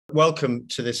Welcome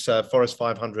to this Forest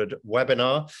 500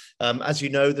 webinar. As you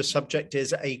know, the subject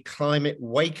is a climate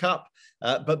wake-up,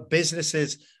 but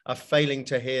businesses are failing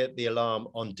to hear the alarm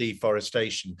on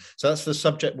deforestation. So that's the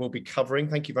subject we'll be covering.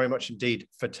 Thank you very much indeed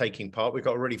for taking part. We've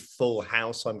got a really full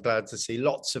house. I'm glad to see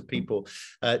lots of people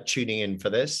tuning in for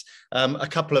this. A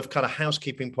couple of kind of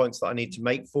housekeeping points that I need to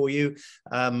make for you.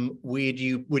 Would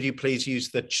you please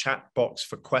use the chat box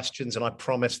for questions? And I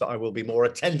promise that I will be more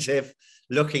attentive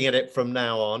looking at it from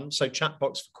now on. So chat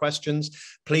box for questions.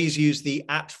 Please use the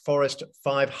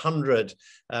 @Forest500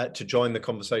 to join the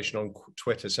conversation on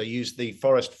Twitter. So use the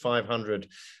Forest500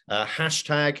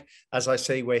 hashtag. As I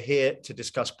say, we're here to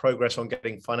discuss progress on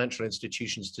getting financial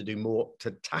institutions to do more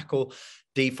to tackle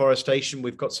deforestation.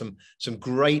 We've got some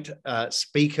great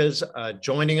speakers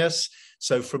joining us.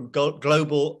 So from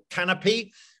Global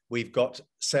Canopy, we've got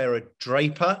Sarah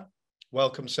Draper.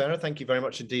 Welcome, Sarah. Thank you very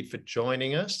much indeed for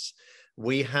joining us.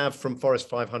 We have from Forest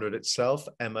 500 itself,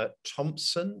 Emma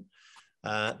Thomson.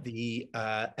 The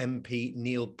MP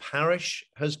Neil Parish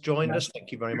has joined us.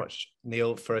 Thank you very much,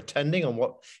 Neil, for attending on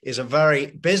what is a very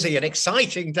busy and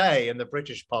exciting day in the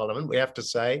British Parliament, we have to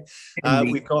say.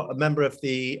 We've got a member of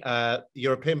the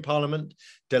European Parliament,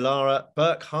 Delara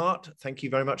Burkhardt. Thank you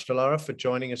very much, Delara, for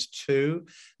joining us too.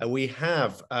 We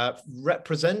have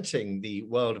representing the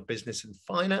world of business and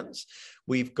finance,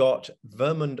 we've got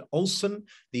Vemund Olsen,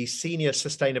 the Senior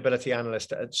Sustainability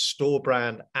Analyst at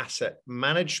Storebrand Asset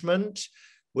Management,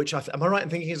 which am I right in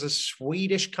thinking is a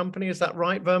Swedish company? Is that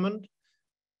right, Vemund?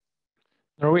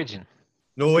 Norwegian.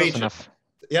 Norwegian.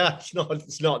 Yeah,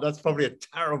 it's not. That's probably a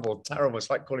terrible. It's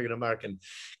like calling an American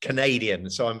Canadian.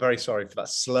 So I'm very sorry for that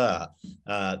slur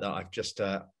that I've just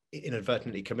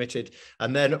inadvertently committed.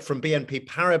 And then from BNP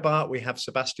Paribas, we have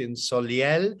Sebastien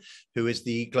Soleille, who is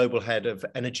the global head of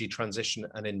energy transition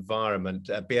and environment.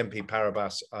 BNP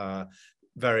Paribas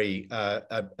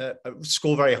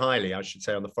score very highly, I should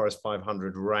say, on the Forest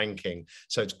 500 ranking.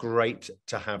 So it's great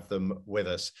to have them with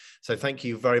us. So thank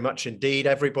you very much indeed,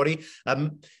 everybody.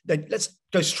 Let's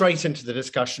go straight into the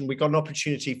discussion. We've got an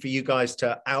opportunity for you guys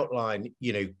to outline,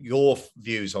 your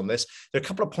views on this. There are a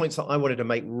couple of points that I wanted to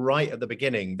make right at the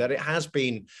beginning, that it has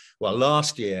been, well,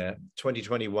 last year,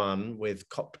 2021, with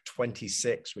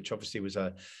COP26, which obviously was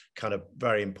a kind of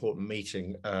very important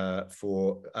meeting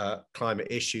for climate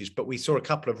issues. But we saw a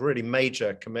couple of really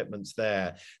major commitments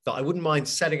there that I wouldn't mind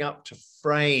setting up to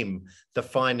frame the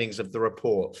findings of the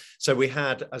report. So we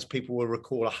had, as people will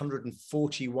recall,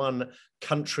 141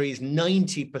 countries,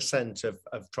 90%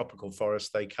 of tropical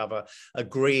forests they cover,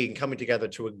 coming together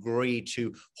to agree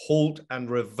to halt and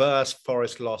reverse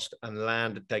forest loss and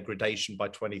land degradation by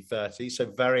 2030. So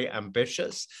very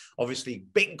ambitious. Obviously,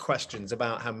 big questions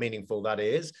about how meaningful that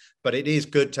is, but it is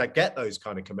good to get those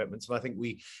kind of commitments. And I think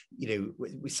we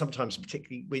sometimes,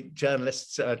 particularly with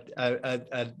journalists, are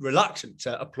reluctant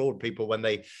to applaud people when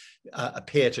they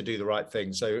appear to do the right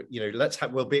thing. So,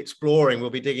 we'll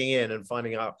be digging in and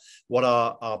finding out what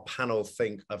our panel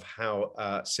think of how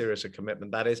serious a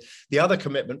commitment that is. The other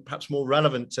commitment, perhaps more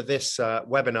relevant to this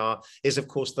webinar, is of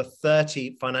course the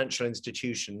 30 financial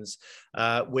institutions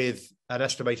with an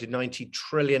estimated $90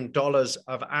 trillion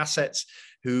of assets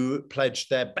who pledged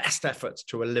their best efforts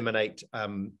to eliminate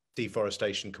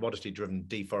deforestation, commodity-driven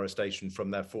deforestation from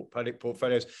their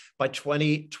portfolios by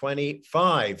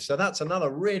 2025. So that's another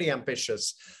really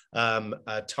ambitious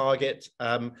target.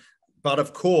 But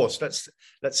of course,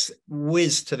 let's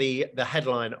whiz to the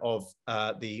headline of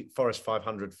the Forest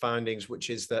 500 findings,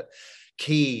 which is that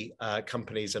key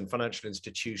companies and financial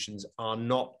institutions are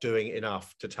not doing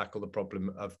enough to tackle the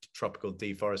problem of tropical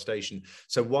deforestation.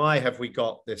 So why have we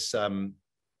got this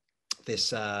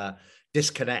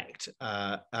disconnect?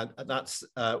 And that's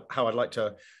how I'd like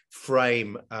to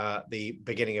frame the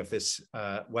beginning of this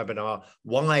webinar.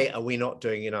 Why are we not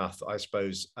doing enough, I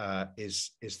suppose,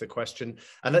 is the question.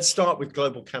 And let's start with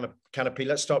Global Canopy.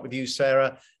 Let's start with you,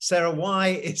 Sarah. Sarah, why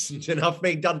isn't enough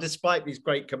being done despite these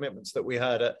great commitments that we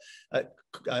heard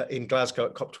in Glasgow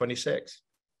at COP26?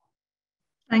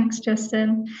 Thanks,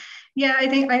 Justin. Yeah, I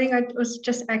think I was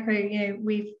just echo,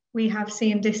 we have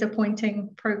seen disappointing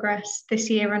progress this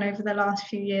year and over the last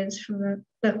few years from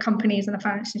the companies and the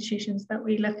financial institutions that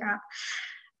we look at.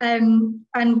 And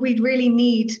we really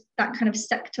need that kind of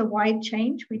sector-wide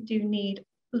change. We do need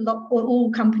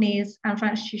all companies and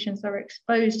financial institutions that are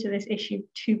exposed to this issue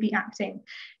to be acting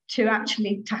to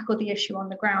actually tackle the issue on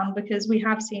the ground, because we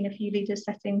have seen a few leaders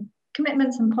setting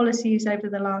commitments and policies over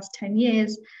the last 10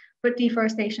 years, but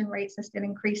deforestation rates are still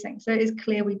increasing. So it is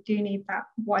clear we do need that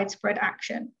widespread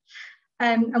action.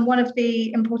 And one of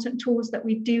the important tools that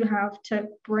we do have to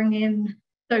bring in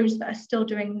those that are still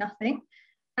doing nothing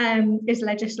is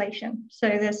legislation. So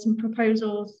there's some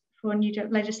proposals for new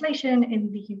legislation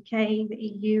in the UK, the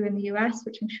EU and the US,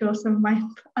 which I'm sure some of my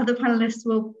other panelists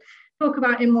will talk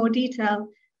about in more detail.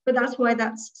 But that's why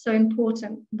that's so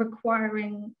important,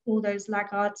 requiring all those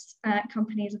laggards,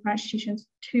 companies and institutions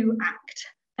to act.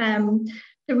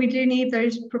 So we do need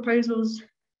those proposals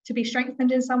to be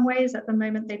strengthened in some ways. At the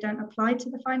moment, they don't apply to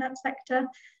the finance sector,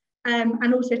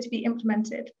 and also to be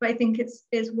implemented. But I think it's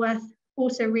worth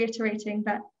also reiterating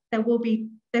that there will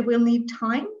need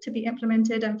time to be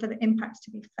implemented and for the impacts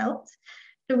to be felt.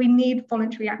 So we need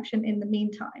voluntary action in the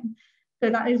meantime. So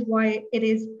that is why it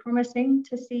is promising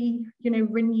to see,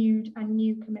 renewed and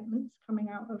new commitments coming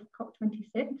out of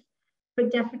COP26.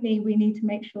 But definitely we need to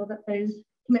make sure that those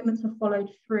commitments are followed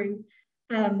through,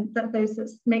 that those that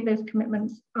make those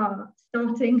commitments are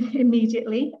starting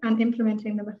immediately and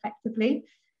implementing them effectively.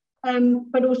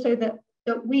 But also that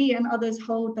we and others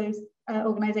hold those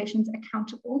organisations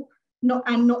accountable, not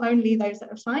only those that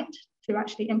have signed to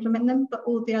actually implement them, but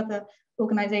all the other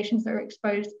organisations that are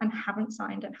exposed and haven't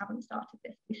signed and haven't started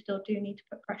this. We still do need to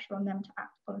put pressure on them to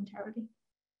act voluntarily.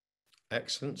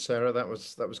 Excellent, Sarah. That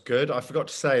was good. I forgot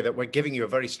to say that we're giving you a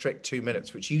very strict 2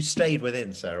 minutes, which you stayed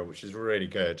within, Sarah, which is really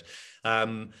good.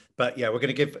 But yeah, we're going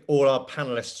to give all our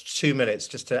panelists 2 minutes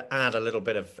just to add a little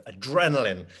bit of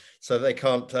adrenaline, so they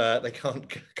can't fill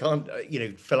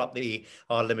up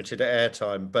our limited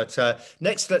airtime. But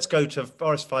next, let's go to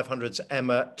Forest 500's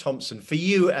Emma Thomson. For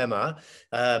you, Emma,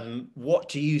 what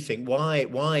do you think? Why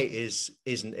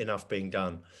isn't enough being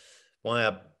done? Why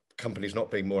are companies not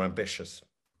being more ambitious?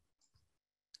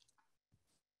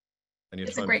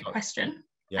 It's a great question.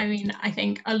 Yeah. I mean, I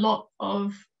think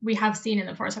we have seen in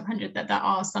the Forest 500 that there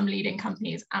are some leading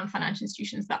companies and financial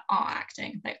institutions that are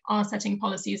acting. They are setting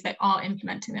policies, they are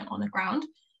implementing them on the ground.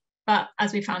 But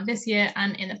as we found this year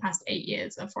and in the past 8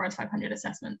 years of Forest 500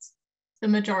 assessments, the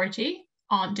majority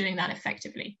aren't doing that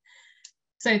effectively.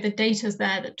 So the data's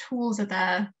there, the tools are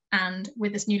there, and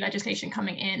with this new legislation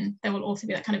coming in, there will also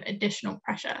be that kind of additional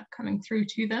pressure coming through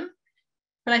to them.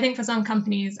 But I think for some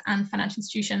companies and financial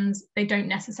institutions, they don't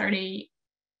necessarily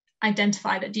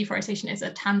identify that deforestation is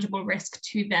a tangible risk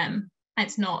to them. They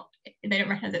don't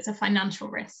recognize it's a financial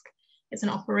risk. It's an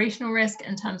operational risk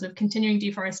in terms of continuing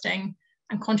deforesting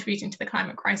and contributing to the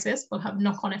climate crisis will have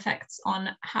knock-on effects on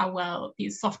how well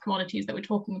these soft commodities that we're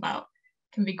talking about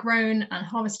can be grown and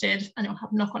harvested, and it will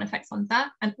have knock-on effects on that.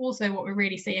 And also what we're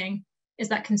really seeing is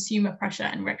that consumer pressure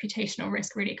and reputational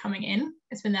risk really coming in.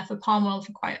 It's been there for palm oil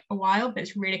for quite a while, but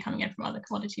it's really coming in from other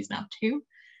commodities now too.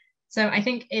 So I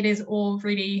think it is all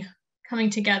really coming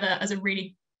together as a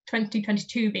really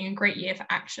 2022 being a great year for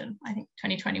action. I think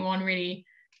 2021 really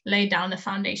laid down the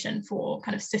foundation for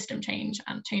kind of system change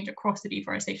and change across the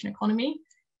deforestation economy.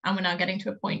 And we're now getting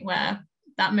to a point where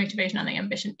that motivation and the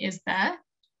ambition is there.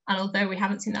 And although we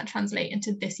haven't seen that translate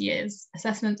into this year's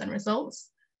assessments and results,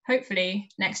 hopefully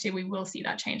next year we will see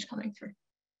that change coming through.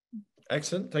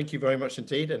 Excellent. Thank you very much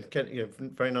indeed. And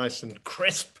very nice and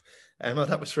crisp, Emma.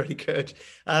 That was really good.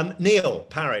 Neil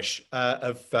Parish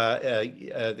of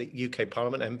the UK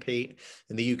Parliament, MP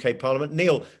in the UK Parliament.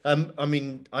 Neil, I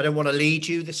mean, I don't want to lead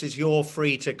you. You're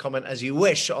free to comment as you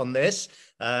wish on this.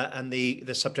 And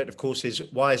the subject, of course, is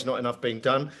why is not enough being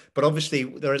done? But obviously,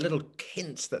 there are little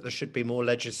hints that there should be more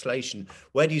legislation.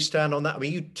 Where do you stand on that? I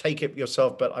mean, you take it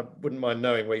yourself, but I wouldn't mind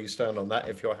knowing where you stand on that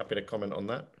if you're happy to comment on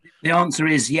that. The answer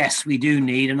is yes, we do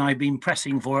need, and I've been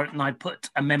pressing for it, and I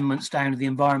put amendments down to the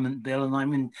Environment Bill, and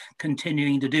I'm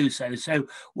continuing to do so. So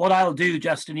what I'll do,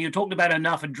 Justin, you talked about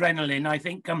enough adrenaline. I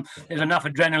think there's enough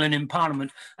adrenaline in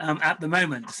Parliament at the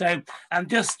moment. So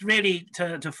just really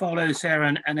to follow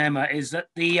Sarah and Emma is that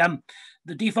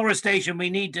the deforestation,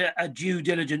 we need a due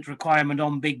diligence requirement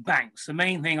on big banks. The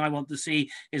main thing I want to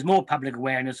see is more public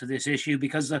awareness of this issue,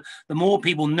 because the more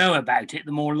people know about it,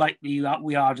 the more likely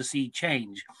we are to see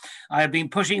change. I have been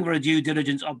pushing for a due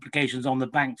diligence obligations on the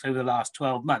banks over the last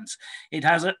 12 months.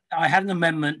 I had an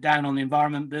amendment down on the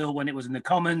Environment Bill when it was in the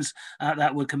Commons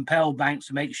that would compel banks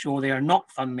to make sure they are not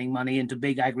funneling money into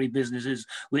big agri-businesses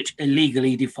which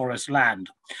illegally deforest land.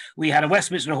 We had a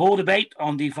Westminster Hall debate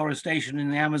on deforestation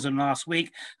in the Amazon last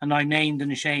week, and I named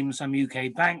and shamed some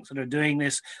UK banks that are doing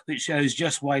this, which shows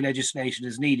just why legislation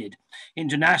is needed.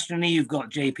 Internationally, you've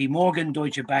got JP Morgan,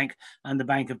 Deutsche Bank, and the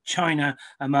Bank of China,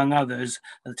 among others,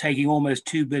 taking almost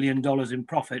 $2 billion in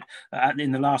profit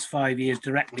in the last 5 years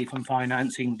directly from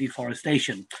financing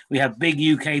deforestation. We have big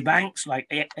UK banks like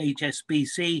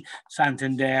HSBC,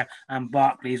 Santander, and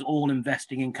Barclays all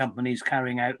investing in companies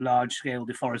carrying out large-scale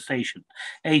deforestation.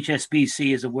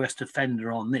 HSBC is the worst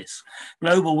offender on this.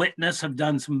 Global Witness have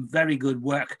done some very good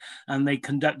work, and they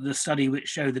conducted a study which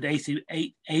showed that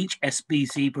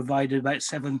HSBC provided about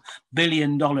 $7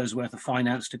 billion worth of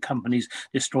finance to companies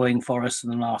destroying forests in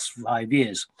the last 5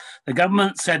 years. The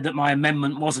government said that my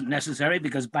amendment wasn't necessary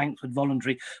because banks would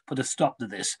voluntarily put a stop to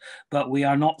this, but we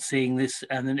are not seeing this,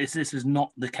 and this is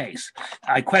not the case.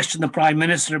 I questioned the Prime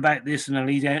Minister about this in a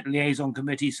liaison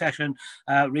committee session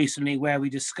recently, where we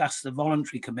discussed the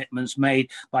voluntary commitments made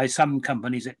by some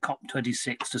companies at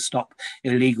COP26 to stop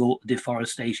illegal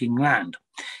deforestation land.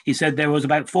 He said there was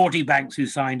about 40 banks who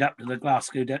signed up to the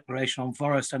Glasgow Declaration on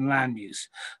Forest and Land Use.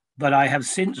 But I have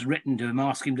since written to him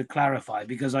asking him to clarify,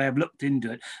 because I have looked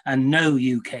into it and no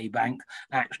UK bank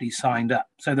actually signed up.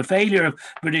 So the failure of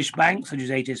British banks such as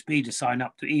HSBC to sign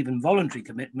up to even voluntary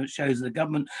commitments shows that the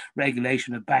government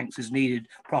regulation of banks is needed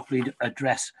properly to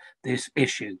address this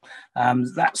issue.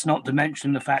 That's not to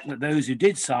mention the fact that those who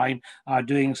did sign are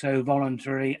doing so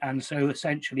voluntarily, and so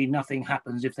essentially nothing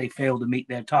happens if they fail to meet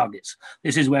their targets.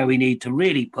 This is where we need to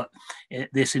really put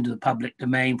this into the public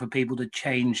domain for people to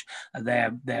change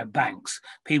their banks.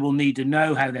 People need to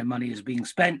know how their money is being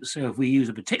spent. So if we use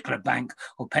a particular bank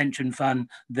or pension fund,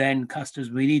 then customers,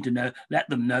 we need to know, let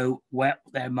them know what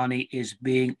their money is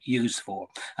being used for.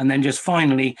 And then just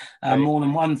finally, more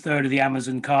than 1/3 of the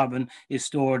Amazon carbon is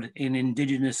stored in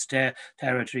indigenous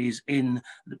territories in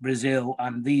Brazil,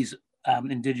 and these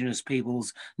indigenous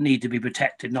peoples need to be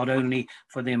protected, not only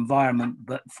for the environment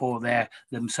but for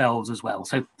themselves as well.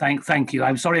 So thank you.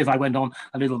 I'm sorry if I went on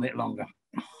a little bit longer.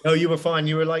 No, you were fine.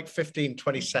 You were like 15,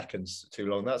 20 seconds too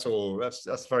long. That's all.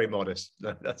 That's very modest.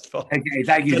 No, that's fine. Okay,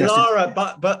 thank you, Delara,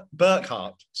 but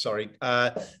Burkhardt, sorry,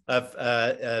 a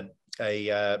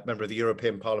member of the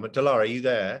European Parliament. Delara, are you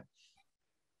there?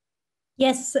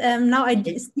 Yes, now I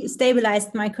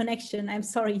stabilized my connection. I'm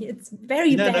sorry, it's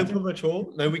very bad. No problem at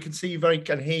all. No, we can see you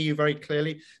can hear you very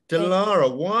clearly. Delara,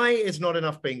 why is not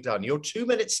enough being done? Your 2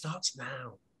 minutes starts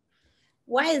now.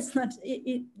 Why is not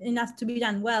enough to be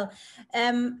done? Well,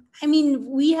 I mean,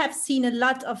 we have seen a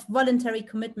lot of voluntary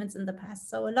commitments in the past.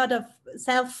 So a lot of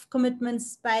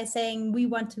self-commitments by saying we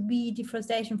want to be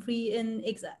deforestation free in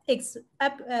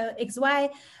XY,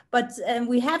 but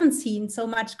we haven't seen so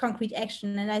much concrete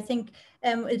action. And I think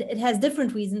it has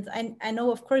different reasons. I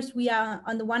know, of course, we are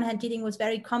on the one hand dealing with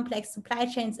very complex supply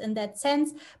chains in that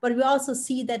sense, but we also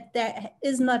see that there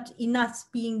is not enough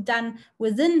being done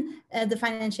within the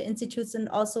financial institutes and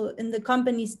also in the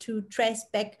companies to trace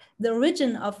back the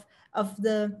origin of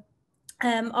the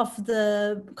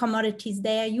commodities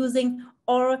they are using,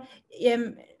 or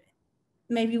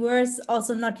maybe worse,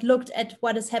 also not looked at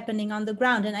what is happening on the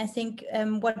ground. And I think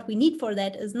what we need for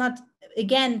that is not,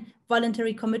 again,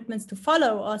 voluntary commitments to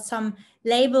follow or some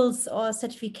labels or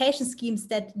certification schemes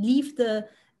that leave the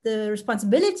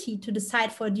responsibility to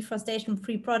decide for a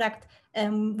deforestation-free product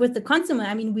with the consumer.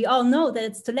 I mean, we all know that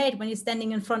it's too late when you're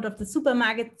standing in front of the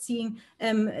supermarket, seeing,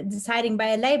 deciding by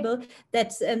a label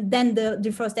that then the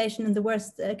deforestation in the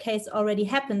worst case already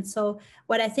happened. So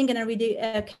what I think, and I really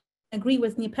agree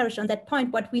with Neil Parish on that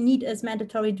point, what we need is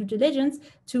mandatory due diligence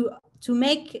to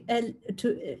make in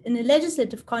a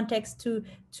legislative context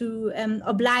to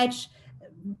oblige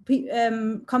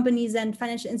companies and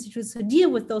financial institutes who deal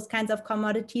with those kinds of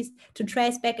commodities to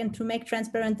trace back and to make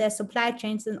transparent their supply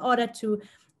chains in order to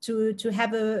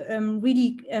have a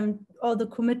really all the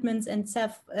commitments and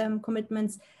self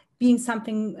commitments being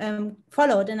something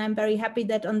followed. And I'm very happy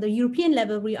that on the European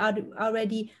level we are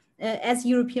already as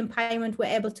European Parliament, we're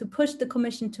able to push the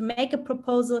Commission to make a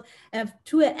proposal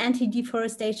to an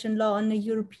anti-deforestation law on the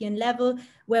European level,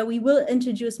 where we will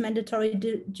introduce mandatory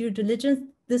due diligence.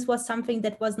 This was something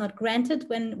that was not granted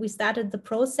when we started the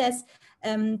process.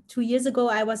 2 years ago,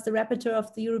 I was the rapporteur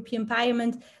of the European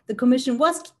Parliament. The Commission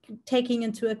was taking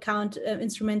into account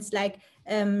instruments like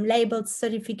labels,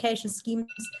 certification schemes,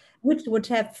 which would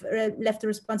have left the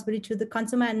responsibility to the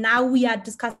consumer. And now we are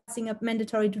discussing a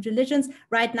mandatory due diligence.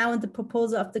 Right now in the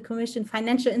proposal of the Commission,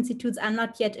 financial institutes are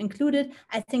not yet included.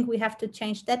 I think we have to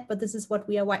change that, but this is what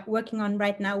we are working on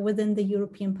right now within the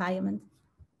European Parliament.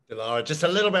 Delara, just a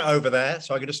little bit over there,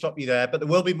 so I'm going to stop you there, but there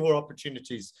will be more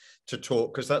opportunities to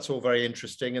talk because that's all very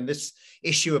interesting. And this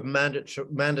issue of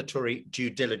mandatory due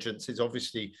diligence is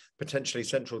obviously potentially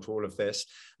central to all of this.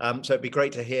 So it'd be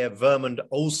great to hear Vemund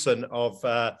Olsen of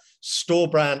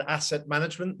Storebrand Asset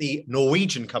Management, the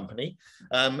Norwegian company.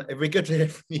 It'd be good to hear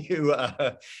from you,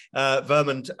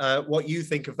 Vemund, what you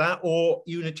think of that, or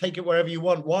you take it wherever you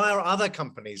want. Why are other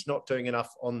companies not doing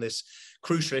enough on this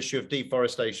crucial issue of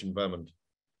deforestation, Vemund?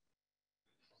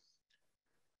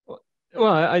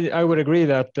 Well, I would agree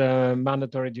that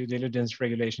mandatory due diligence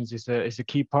regulations is a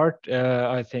key part.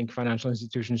 I think financial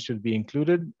institutions should be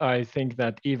included. I think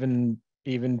that even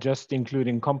just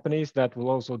including companies, that will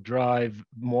also drive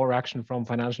more action from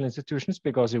financial institutions,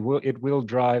 because it will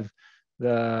drive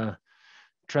the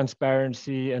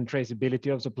transparency and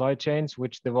traceability of supply chains,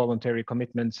 which the voluntary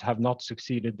commitments have not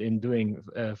succeeded in doing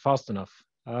fast enough.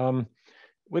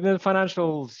 Within the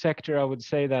financial sector, I would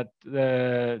say that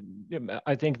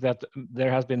I think that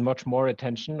there has been much more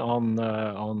attention on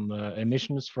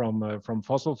emissions from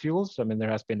fossil fuels. I mean, there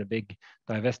has been a big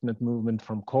divestment movement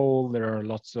from coal. There are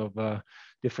lots of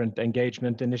different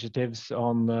engagement initiatives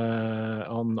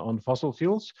on fossil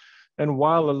fuels. And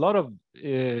while a lot of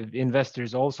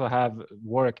investors also have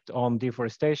worked on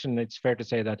deforestation, it's fair to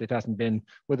say that it hasn't been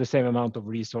with the same amount of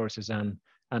resources and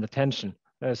attention.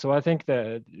 So I think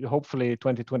that hopefully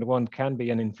 2021 can be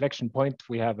an inflection point.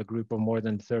 We have a group of more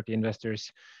than 30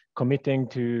 investors committing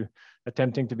to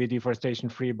attempting to be deforestation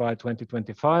free by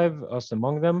 2025, us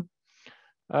among them.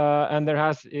 And there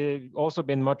has also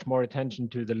been much more attention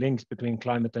to the links between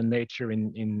climate and nature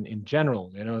in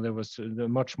general. You know, there was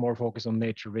much more focus on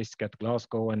nature risk at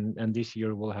Glasgow, and this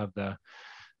year we'll have the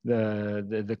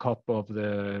COP of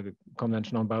the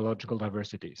Convention on Biological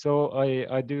Diversity. So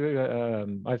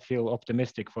I feel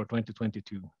optimistic for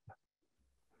 2022.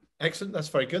 Excellent. That's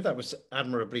very good. That was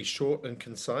admirably short and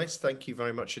concise. Thank you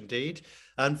very much indeed.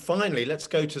 And finally, let's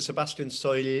go to Sebastien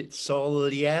Soleille.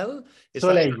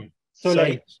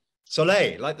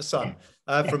 Soleille, like the sun,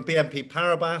 from BNP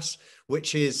Paribas,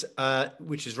 which is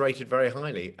rated very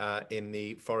highly in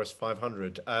the Forest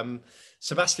 500.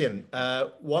 Sebastien,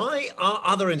 why are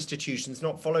other institutions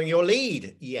not following your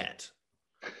lead yet?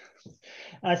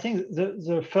 I think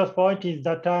the first point is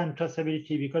data and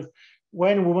traceability, because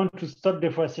when we want to stop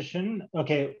deforestation,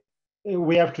 okay,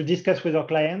 we have to discuss with our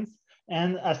clients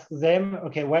and ask them,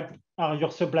 okay, what are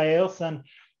your suppliers and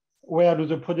where do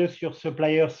the products your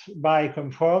suppliers buy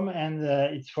come from? And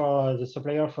it's for the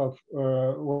suppliers of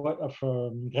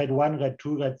grade 1, grade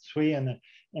 2, grade 3, and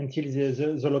until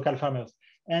the local farmers.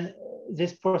 And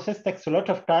this process takes a lot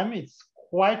of time. It's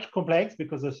quite complex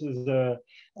because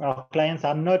our clients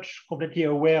are not completely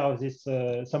aware of this.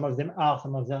 Some of them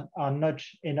are not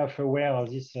enough aware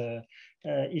of this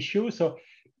issue. So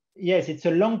yes, it's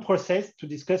a long process to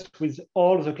discuss with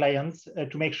all the clients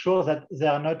to make sure that they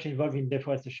are not involved in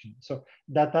deforestation. So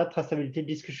data traceability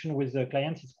discussion with the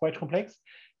clients is quite complex.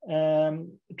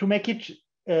 To make it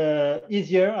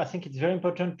easier, I think it's very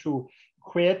important to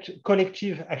create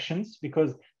collective actions,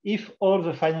 because if all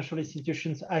the financial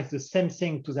institutions ask the same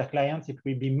thing to their clients, it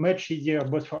will be much easier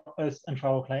both for us and for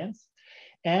our clients.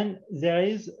 And there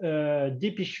is a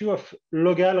deep issue of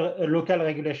local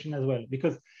regulation as well,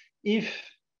 because if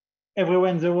everywhere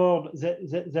in the world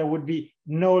there would be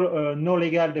no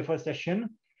legal deforestation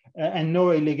and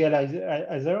no illegal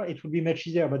either, it would be much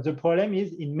easier. But the problem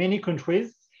is, in many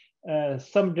countries,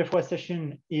 some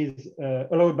deforestation is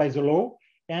allowed by the law,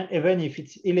 and even if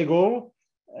it's illegal,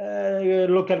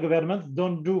 local governments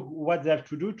don't do what they have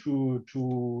to do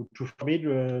to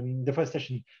forbid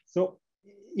deforestation. So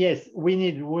yes, we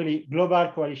need really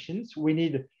global coalitions. We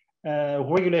need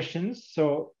regulations,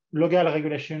 so local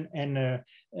regulation and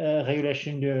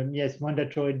regulation, yes,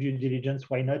 mandatory due diligence,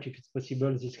 why not, if it's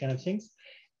possible, these kind of things.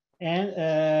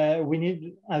 And we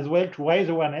need as well to raise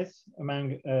awareness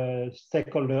among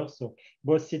stakeholders, so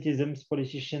both citizens,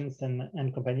 politicians,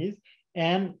 and companies.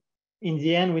 And in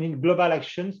the end, we need global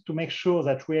actions to make sure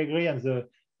that we agree on the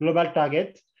global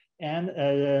target and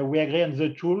we agree on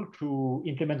the tool to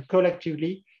implement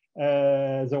collectively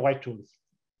the right tools.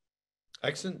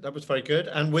 Excellent. That was very good.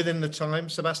 And within the time,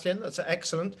 Sebastien, that's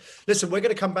excellent. Listen, we're going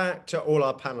to come back to all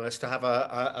our panelists to have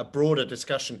a broader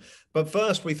discussion. But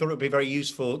first, we thought it would be very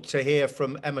useful to hear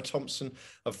from Emma Thomson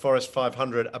of Forest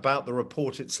 500 about the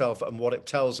report itself and what it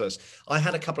tells us. I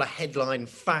had a couple of headline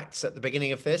facts at the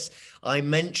beginning of this. I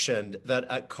mentioned that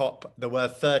at COP, there were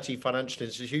 30 financial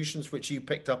institutions, which you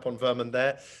picked up on, Vemund,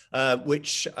 there,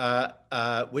 which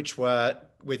were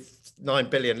with $9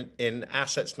 billion in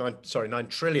assets, $9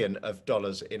 trillion of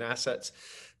dollars in assets,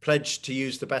 pledged to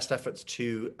use the best efforts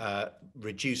to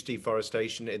reduce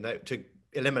deforestation to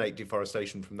eliminate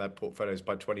deforestation from their portfolios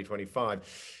by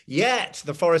 2025. Yet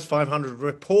the Forest 500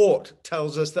 report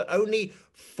tells us that only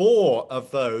 4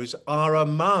 of those are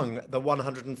among the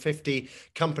 150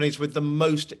 companies with the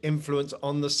most influence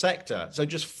on the sector. So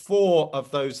just 4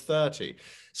 of those 30.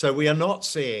 So we are not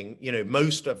seeing,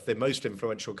 most of the most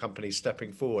influential companies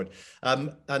stepping forward.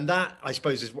 And that, I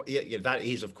suppose, that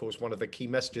is, of course, one of the key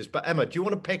messages. But Emma, do you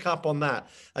want to pick up on that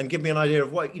and give me an idea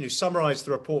of what, summarize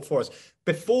the report for us?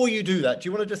 Before you do that, do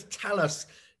you want to just tell us,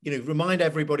 remind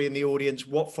everybody in the audience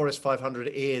what Forest 500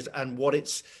 is and what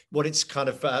its kind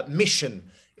of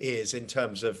mission is in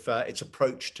terms of its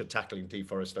approach to tackling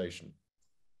deforestation.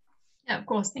 Yeah, of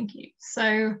course, thank you.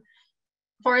 So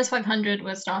Forest 500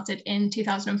 was started in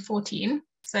 2014.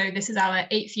 So this is our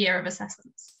 8th year of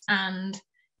assessments. And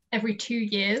every 2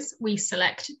 years, we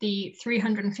select the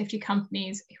 350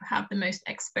 companies who have the most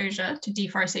exposure to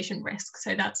deforestation risk.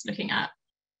 So that's looking at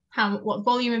what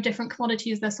volume of different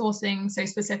commodities they're sourcing. So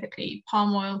specifically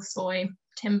palm oil, soy,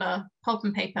 timber, pulp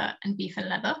and paper, and beef and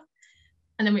leather.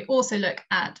 And then we also look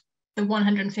at the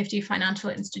 150 financial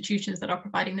institutions that are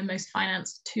providing the most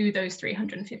finance to those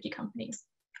 350 companies.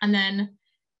 And then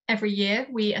every year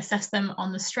we assess them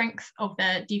on the strength of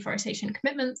their deforestation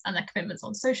commitments and their commitments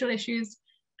on social issues,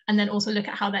 and then also look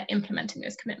at how they're implementing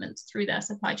those commitments through their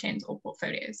supply chains or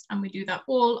portfolios. And we do that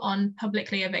all on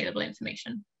publicly available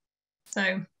information.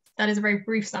 So that is a very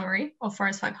brief summary of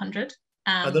Forest 500.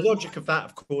 And the logic of that,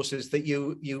 of course, is that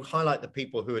you highlight the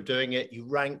people who are doing it, you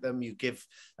rank them, you give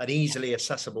an easily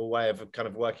accessible way of kind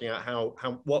of working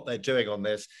out what they're doing on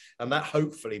this, and that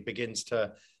hopefully begins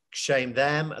to shame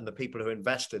them and the people who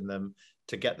invest in them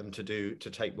to get them to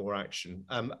take more action.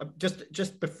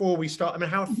 Just before we start, I mean,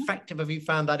 how effective have you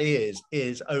found that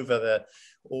is over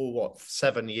the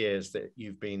 7 years that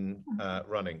you've been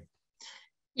running?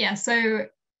 Yeah, so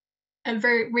a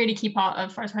really key part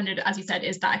of Forest 500, as you said,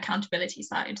 is that accountability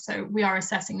side. So we are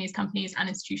assessing these companies and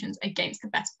institutions against the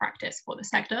best practice for the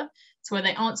sector. So where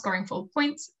they aren't scoring full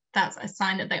points, that's a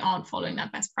sign that they aren't following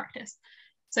that best practice.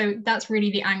 So that's really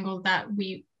the angle that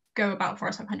we go about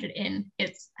Forest 500 in.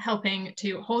 It's helping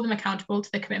to hold them accountable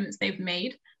to the commitments they've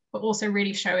made, but also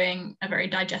really showing a very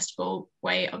digestible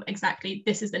way of exactly,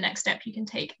 this is the next step you can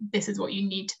take, this is what you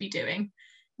need to be doing.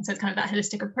 And so it's kind of that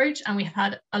holistic approach. And we have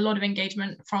had a lot of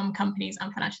engagement from companies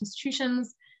and financial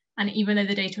institutions. And even though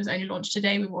the data was only launched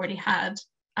today, we've already had,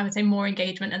 I would say, more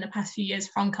engagement in the past few years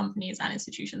from companies and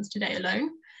institutions today alone,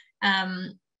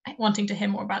 wanting to hear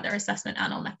more about their assessment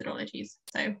and our methodologies.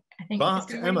 So I think.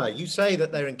 But Emma, you say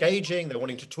that they're engaging, they're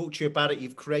wanting to talk to you about it.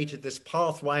 You've created this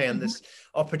pathway and this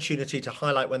opportunity to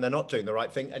highlight when they're not doing the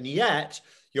right thing. And yet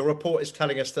your report is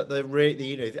telling us that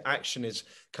the action is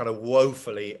kind of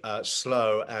woefully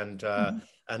slow and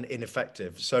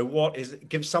ineffective. So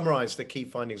summarize the key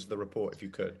findings of the report, if you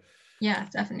could. Yeah,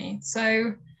 definitely.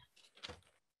 So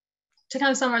to kind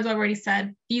of summarize what I've already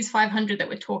said, these 500 that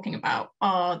we're talking about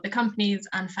are the companies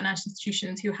and financial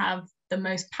institutions who have the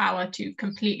most power to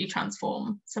completely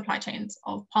transform supply chains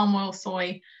of palm oil,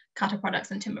 soy, cattle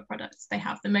products, and timber products. They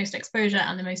have the most exposure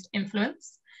and the most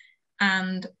influence.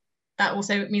 And that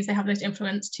also means they have the most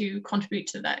influence to contribute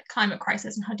to the climate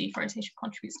crisis and how deforestation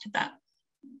contributes to that.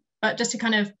 But just to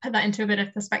kind of put that into a bit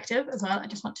of perspective as well, I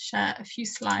just want to share a few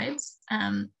slides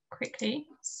quickly.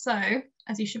 So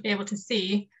as you should be able to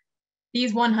see,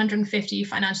 these 150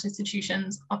 financial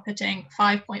institutions are putting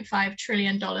 $5.5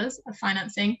 trillion of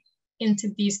financing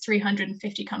into these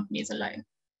 350 companies alone.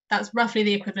 That's roughly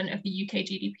the equivalent of the UK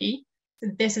GDP. So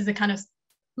this is the kind of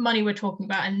money we're talking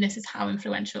about, and this is how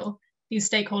influential these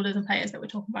stakeholders and players that we're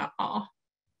talking about are.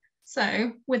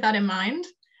 So with that in mind,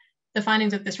 the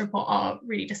findings of this report are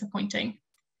really disappointing.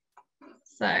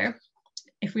 So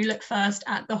if we look first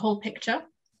at the whole picture,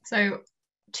 so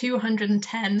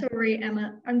 210. Sorry,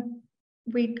 Emma,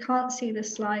 we can't see the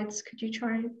slides. Could you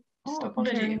try stop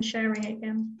sharing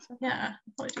again? So. Yeah,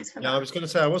 apologies for that. Yeah, I was going to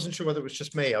say, I wasn't sure whether it was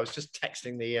just me. I was just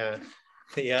texting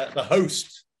the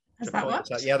host. Has that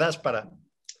worked? Yeah, that's better.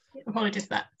 Apologies for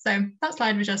that. So that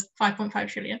slide was just 5.5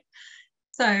 trillion.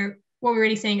 So what we're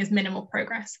really seeing is minimal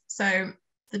progress. So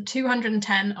the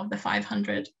 210 of the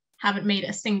 500 haven't made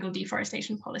a single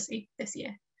deforestation policy this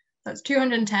year. So it's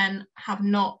 210 have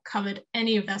not covered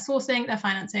any of their sourcing, their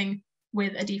financing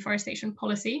with a deforestation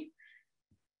policy.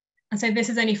 And so this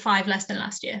is only 5 less than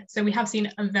last year. So we have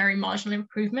seen a very marginal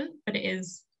improvement, but it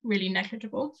is really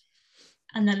negligible.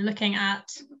 And then looking at,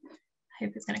 I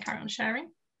hope it's going to carry on sharing.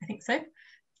 I think so.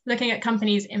 Looking at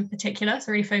companies in particular,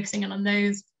 so really focusing on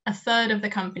those, a third of the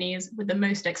companies with the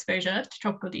most exposure to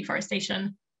tropical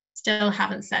deforestation still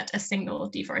haven't set a single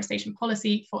deforestation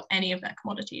policy for any of their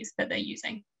commodities that they're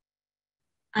using.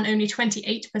 And only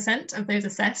 28% of those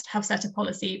assessed have set a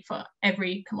policy for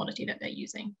every commodity that they're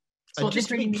using. So and just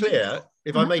to be clear,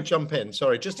 if I may jump in,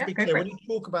 sorry, just to be clear, when you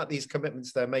talk about these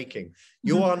commitments they're making,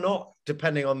 you are not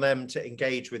depending on them to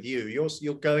engage with you.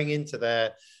 You're going into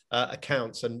their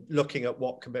accounts and looking at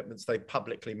what commitments they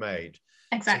publicly made.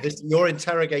 Exactly. So you're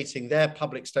interrogating their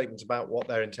public statements about what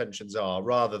their intentions are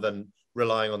rather than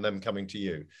relying on them coming to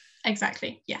you.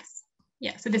 Exactly, yes.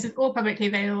 Yeah, so this is all publicly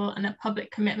available and they're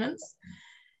public commitments.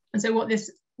 And so what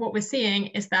what we're seeing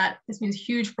is that this means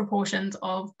huge proportions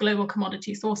of global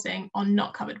commodity sourcing are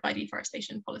not covered by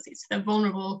deforestation policies. So they're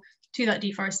vulnerable to that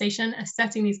deforestation, and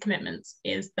setting these commitments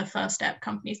is the first step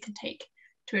companies can take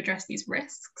to address these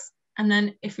risks. And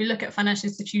then if we look at financial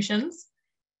institutions,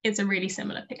 it's a really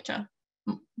similar picture,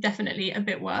 definitely a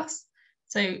bit worse.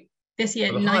 So this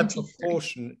year, well,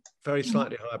 very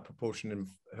slightly higher proportion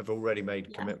have already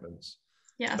made commitments.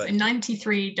 Yeah, so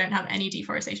 93 don't have any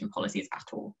deforestation policies at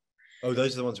all. Oh,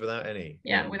 those are the ones without any?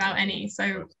 Yeah, without any.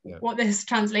 So what this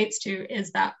translates to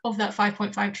is that of that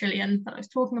 5.5 trillion that I was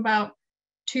talking about,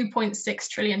 $2.6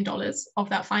 trillion of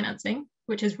that financing,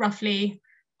 which is roughly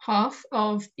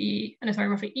roughly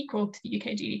equal to the UK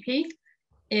GDP,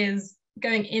 is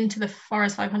going into the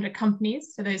Forest 500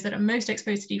 companies, so those that are most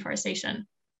exposed to deforestation,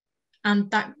 and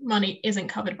that money isn't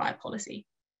covered by a policy.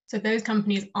 So those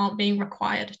companies aren't being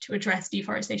required to address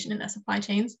deforestation in their supply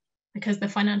chains because the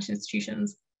financial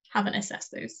institutions haven't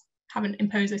assessed those, haven't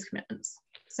imposed those commitments.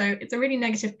 So it's a really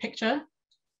negative picture,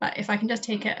 but if I can just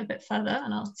take it a bit further,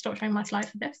 and I'll stop showing my slide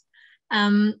for this.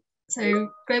 So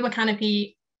Global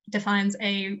Canopy defines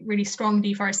a really strong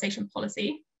deforestation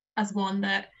policy as one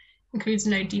that includes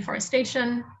no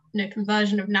deforestation, no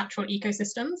conversion of natural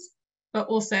ecosystems, but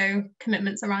also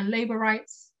commitments around labour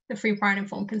rights, the free, prior and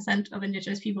informed consent of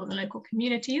Indigenous peoples and local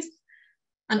communities,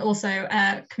 and also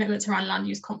commitments around land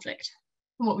use conflict.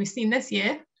 And what we've seen this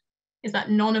year is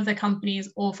that none of the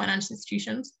companies or financial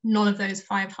institutions, none of those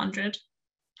 500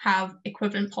 have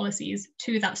equivalent policies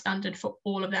to that standard for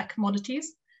all of their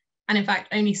commodities. And in fact,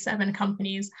 only 7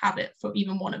 companies have it for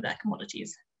even one of their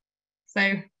commodities.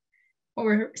 So what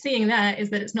we're seeing there is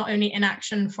that it's not only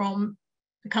inaction from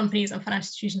the companies and financial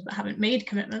institutions that haven't made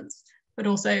commitments, but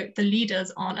also the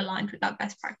leaders aren't aligned with that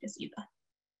best practice either.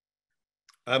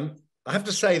 I have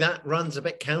to say that runs a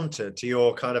bit counter to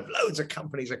your kind of loads of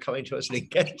companies are coming to us and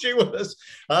engaging with us.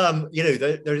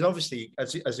 There's obviously,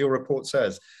 as your report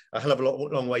says, a hell of a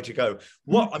long way to go.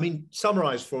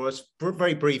 Summarize for us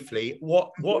very briefly, what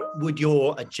would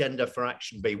your agenda for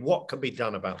action be? What can be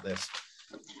done about this?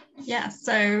 Yeah,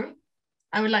 so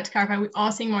I would like to clarify, we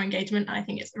are seeing more engagement, and I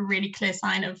think it's a really clear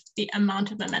sign of the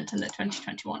amount of momentum that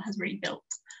 2021 has really built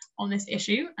on this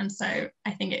issue. And so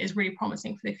I think it is really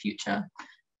promising for the future.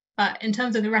 But in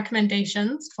terms of the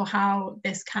recommendations for how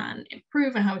this can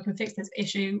improve and how we can fix this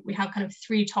issue, we have kind of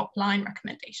 3 top line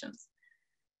recommendations.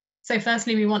 So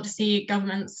firstly, we want to see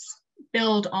governments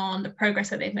build on the progress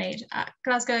that they've made at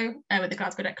Glasgow with the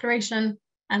Glasgow Declaration,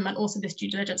 and also this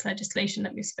due diligence legislation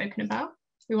that we've spoken about.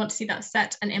 We want to see that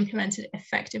set and implemented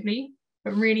effectively,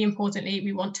 but really importantly,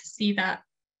 we want to see that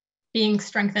being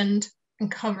strengthened and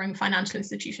covering financial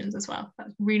institutions as well.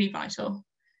 That's really vital.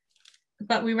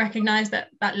 But we recognize that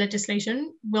that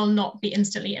legislation will not be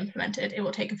instantly implemented. It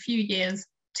will take a few years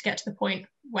to get to the point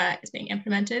where it's being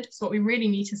implemented. So what we really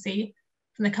need to see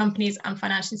from the companies and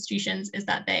financial institutions is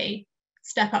that they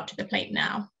step up to the plate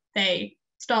now. They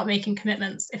start making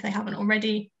commitments if they haven't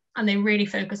already, and they really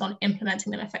focus on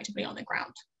implementing them effectively on the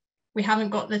ground. We haven't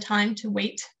got the time to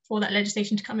wait for that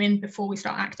legislation to come in before we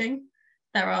start acting.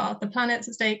 There are the planets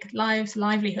at stake, lives,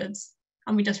 livelihoods,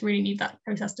 and we just really need that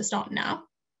process to start now.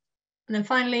 And then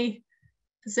finally,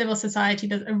 the civil society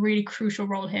does a really crucial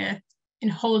role here in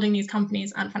holding these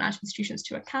companies and financial institutions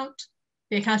to account.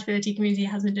 The accountability community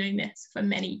has been doing this for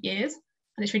many years,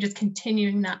 and it's really just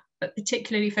continuing that, but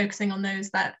particularly focusing on those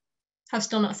that have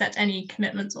still not set any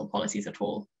commitments or policies at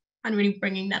all, and really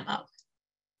bringing them up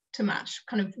to match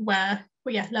kind of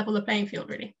level the playing field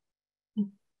really.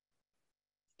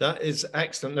 That is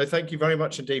excellent. No, thank you very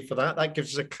much indeed for that. That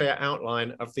gives us a clear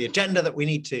outline of the agenda that we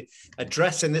need to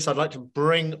address in this. I'd like to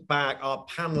bring back our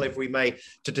panel, if we may,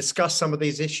 to discuss some of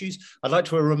these issues. I'd like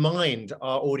to remind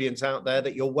our audience out there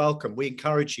that you're welcome. We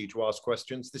encourage you to ask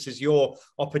questions. This is your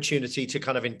opportunity to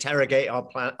kind of interrogate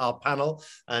our panel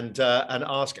and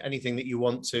ask anything that you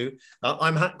want to.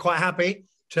 I'm quite happy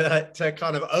to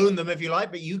kind of own them if you like,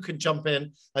 but you can jump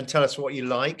in and tell us what you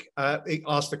like,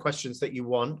 ask the questions that you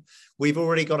want. We've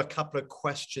already got a couple of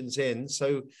questions in,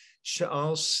 so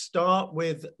I'll start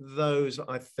with those,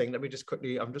 I think. Let me just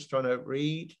quickly, I'm just trying to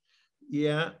read.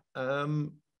 Yeah.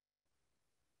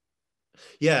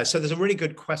 Yeah, so there's a really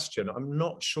good question. I'm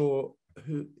not sure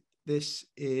who this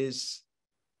is.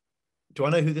 Do I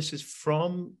know who this is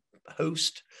from?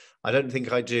 Host? I don't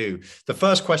think I do. The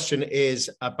first question is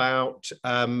about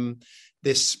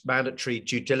this mandatory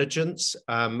due diligence.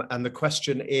 And the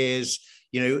question is,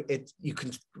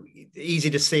 easy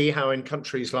to see how in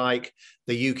countries like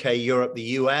the UK, Europe,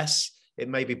 the US, it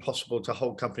may be possible to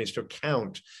hold companies to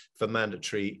account for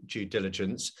mandatory due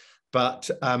diligence. But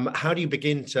how do you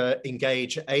begin to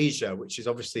engage Asia, which is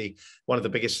obviously one of the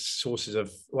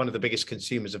biggest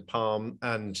consumers of palm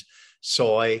and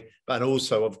soy, and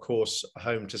also, of course,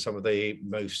 home to some of the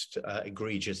most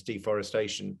egregious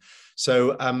deforestation.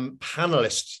 So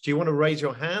panelists, do you want to raise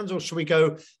your hands, or should we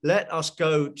go? Let us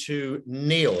go to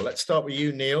Neil. Let's start with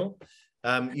you, Neil.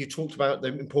 You talked about the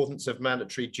importance of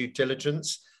mandatory due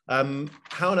diligence.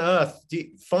 How on earth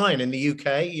fine in the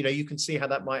UK, you can see how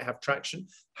that might have traction.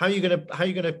 How are you going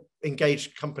to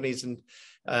engage companies and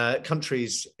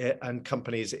countries and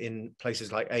companies in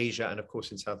places like Asia and of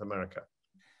course in South America?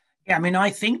 Yeah, I mean, I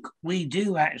think we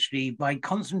do actually, by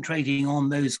concentrating on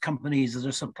those companies that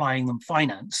are supplying them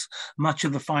finance, much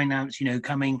of the finance,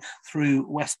 coming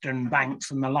through Western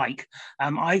banks and the like,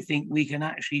 I think we can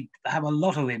actually have a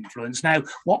lot of influence. Now,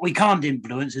 what we can't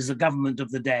influence is the government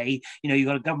of the day. You've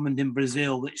got a government in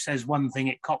Brazil which says one thing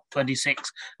at COP26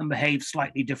 and behaves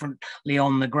slightly differently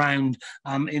on the ground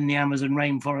in the Amazon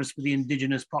rainforest with the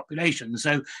indigenous population.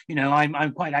 So,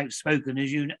 I'm quite outspoken,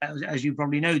 as you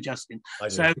probably know, Justin.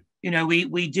 So,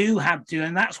 we do have to,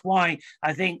 and that's why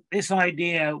I think this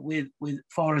idea with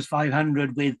Forest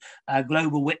 500, with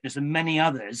Global Witness and many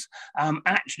others,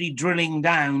 actually drilling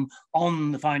down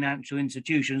on the financial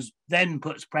institutions then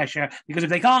puts pressure, because if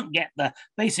they can't get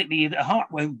basically the heart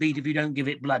won't beat if you don't give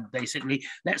it blood, basically,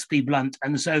 let's be blunt.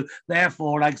 And so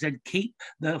therefore, like I said, keep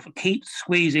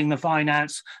squeezing the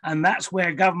finance, and that's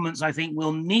where governments, I think,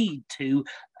 will need to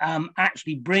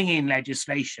actually bring in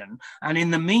legislation. And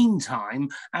in the meantime,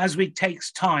 as it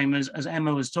takes time, as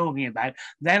Emma was talking about,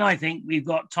 then I think we've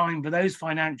got time for those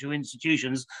financial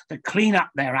institutions to clean up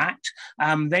their act.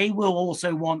 They will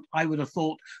also want, I would have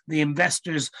thought,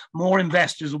 more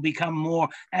investors will become more,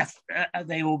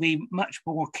 they will be much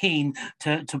more keen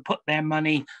to put their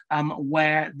money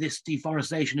where this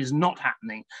deforestation is not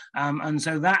happening. And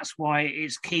so that's why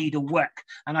it's key to work.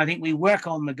 And I think we work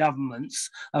on the governments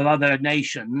of other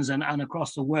nations and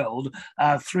across the world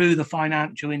through the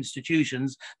financial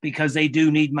institutions, because they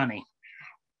do need money.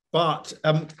 But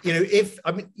that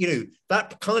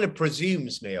kind of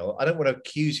presumes, Neil, I don't want to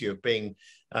accuse you of being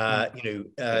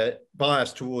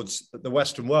biased towards the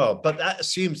Western world, but that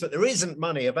assumes that there isn't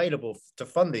money available to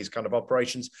fund these kind of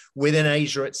operations within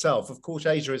Asia itself. Of course,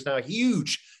 Asia is now a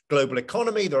huge global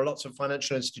economy. There are lots of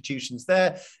financial institutions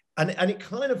there, and it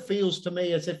kind of feels to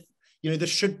me as if there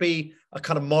should be a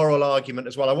kind of moral argument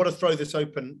as well. I want to throw this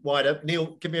open wider.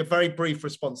 Neil, give me a very brief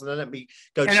response, and then let me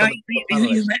go to some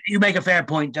you make a fair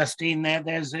point, Justine.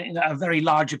 There's a very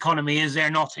large economy, is there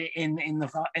not, in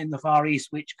the Far East,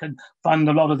 which can fund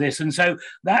a lot of this, and so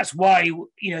that's why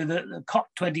the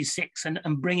COP26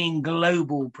 and bringing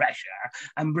global pressure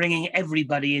and bringing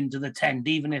everybody into the tent,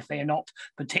 even if they're not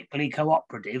particularly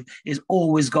cooperative, is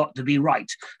always got to be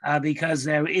right, because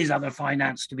there is other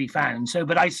finance to be found. So,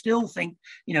 but I still think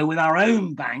with our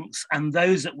own banks and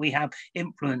those that we have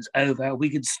influence over, we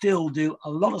could still do a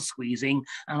lot of squeezing,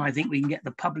 and I think we can get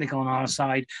the public on our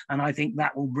side, and I think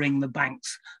that will bring the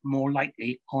banks more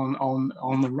likely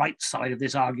on the right side of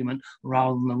this argument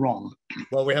rather than the wrong.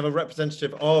 Well, we have a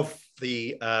representative of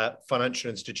the financial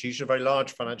institution, a very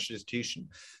large financial institution,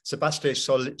 Sebastien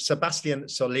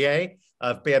Soleille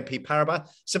of BNP Paribas.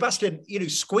 Sebastien,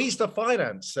 squeeze the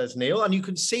finance, says Neil, and you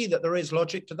can see that there is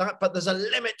logic to that, but there's a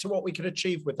limit to what we can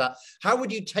achieve with that. How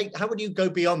would you go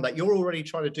beyond that? You're already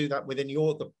trying to do that within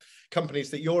the companies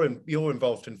that you're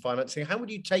involved in financing. How would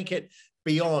you take it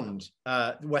beyond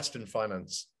Western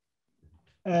finance?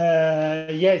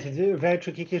 Yes, it's a very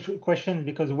tricky question,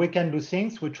 because we can do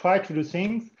things, we try to do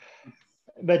things,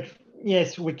 but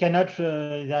yes, we cannot.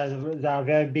 There are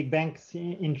very big banks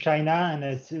in China, and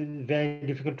it's very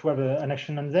difficult to have an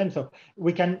action on them. So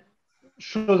we can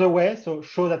show the way, so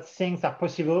show that things are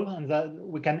possible and that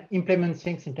we can implement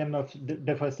things in terms of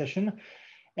deforestation,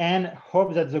 and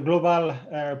hope that the global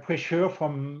pressure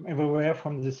from everywhere,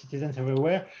 from the citizens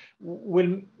everywhere,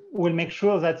 will make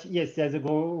sure that, yes, there's a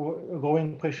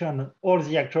growing pressure on all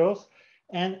the actors.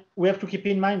 And we have to keep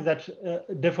in mind that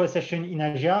deforestation in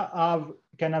Asia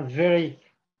can have very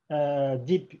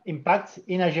deep impacts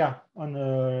in Asia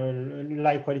on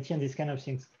life quality and these kind of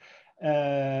things.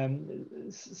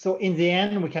 So in the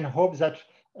end, we can hope that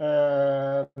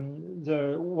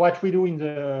what we do in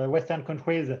the Western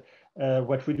countries,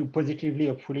 what we do positively,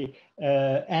 hopefully,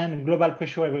 and global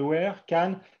pressure everywhere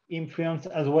can influence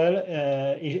as well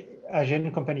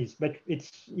Asian companies. But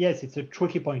it's a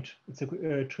tricky point. It's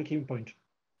a tricky point.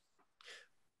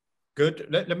 Good.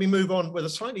 Let me move on with a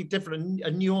slightly different,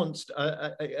 a nuanced,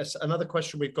 another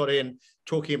question we've got in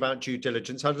talking about due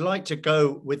diligence. I'd like to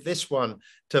go with this one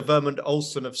to Vemund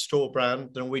Olsen of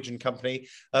Storebrand, the Norwegian company.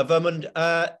 Vemund,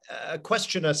 a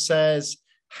questioner says,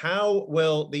 how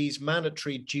will these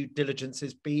mandatory due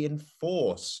diligences be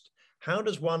enforced? How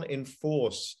does one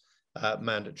enforce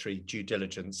mandatory due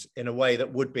diligence in a way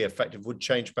that would be effective, would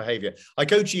change behavior? I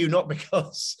go to you not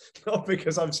because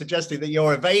I'm suggesting that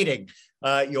you're evading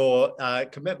your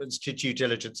commitments to due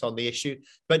diligence on the issue,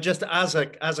 but just as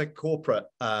a corporate,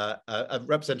 a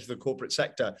representative of the corporate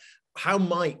sector, how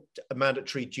might a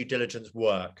mandatory due diligence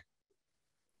work?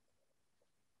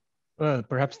 Well,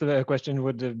 perhaps the question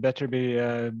would better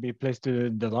be placed to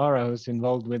Delara, who's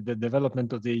involved with the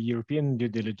development of the European due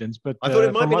diligence. But I thought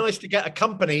it might be nice to get a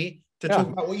company to talk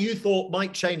about what you thought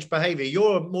might change behavior.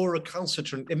 You're more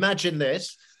recalcitrant. Imagine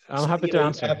this. I'm happy to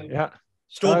answer.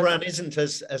 Storebrand isn't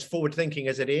as forward-thinking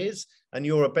as it is, and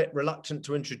you're a bit reluctant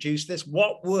to introduce this.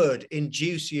 What would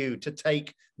induce you to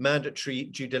take mandatory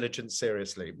due diligence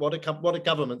seriously? What do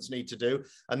governments need to do?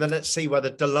 And then let's see whether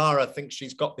Delara thinks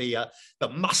she's got the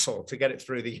muscle to get it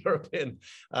through the European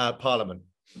Parliament.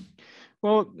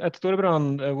 Well, at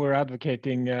Storebrand, we're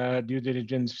advocating due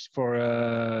diligence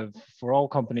for all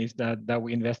companies that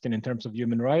we invest in terms of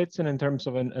human rights and in terms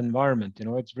of an environment. You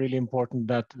know, it's really important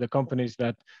that the companies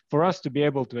for us to be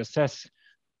able to assess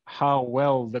how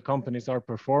well the companies are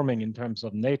performing in terms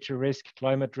of nature risk,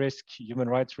 climate risk, human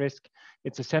rights risk,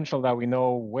 it's essential that we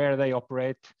know where they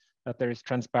operate, that there is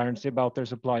transparency about their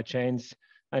supply chains,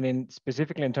 and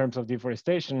specifically in terms of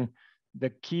deforestation, the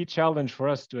key challenge for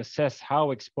us to assess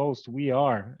how exposed we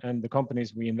are and the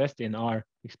companies we invest in are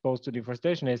exposed to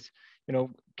deforestation is, you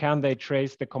know, can they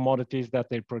trace the commodities that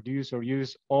they produce or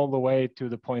use all the way to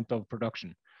the point of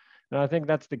production? And I think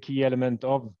that's the key element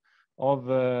of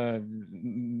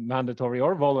mandatory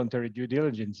or voluntary due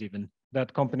diligence, even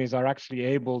that companies are actually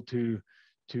able to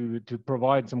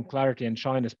provide some clarity and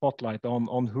shine a spotlight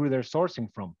on who they're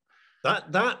sourcing from.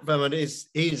 That Vemund,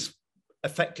 is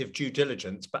effective due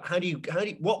diligence, but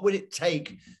what would it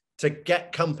take to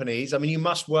get companies? I mean, you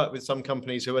must work with some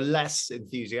companies who are less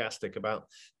enthusiastic about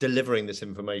delivering this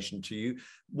information to you.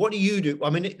 What do you do?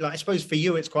 I mean, I suppose for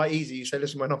you, it's quite easy. You say,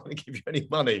 listen, we're not going to give you any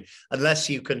money unless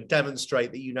you can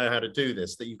demonstrate that you know how to do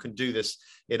this, that you can do this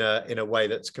in a way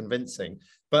that's convincing.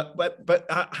 But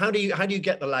how do you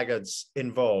get the laggards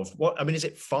involved? What, I mean, is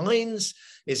it fines?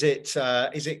 Is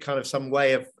it kind of some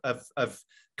way of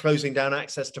closing down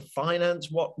access to finance?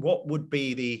 What would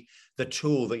be the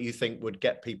tool that you think would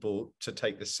get people to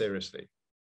take this seriously?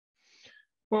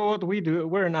 Well, what we do,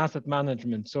 we're an asset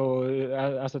management, so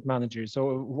asset managers.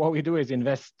 So what we do is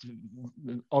invest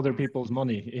other people's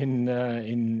money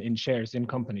in shares in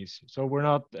companies. So we're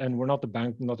not a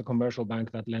bank, not a commercial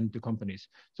bank that lend to companies.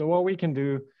 So what we can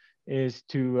do is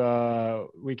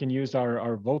we can use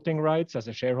our voting rights as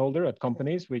a shareholder at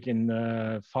companies. We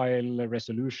can file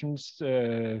resolutions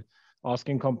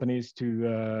asking companies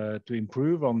to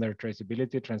improve on their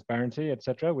traceability, transparency,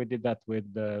 etc. We did that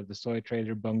with the soy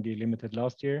trader Bunge Limited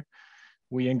last year.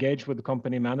 We engage with the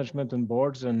company management and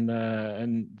boards and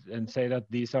say that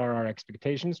these are our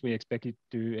expectations. We expect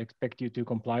you to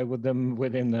comply with them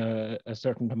within a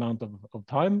certain amount of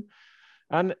time.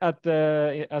 And as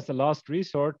a last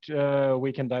resort,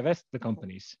 we can divest the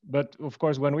companies. But of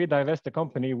course, when we divest the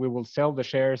company, we will sell the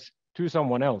shares to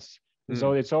someone else.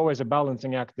 So it's always a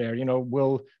balancing act there. You know,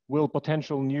 will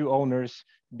potential new owners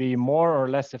be more or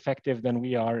less effective than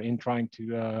we are in trying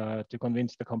to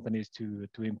convince the companies to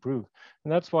improve?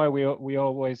 And that's why we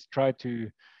always try to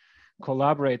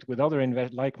collaborate with other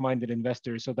like-minded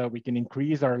investors so that we can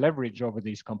increase our leverage over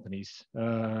these companies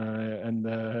and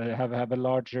have a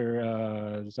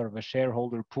larger sort of a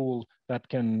shareholder pool that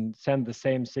can send the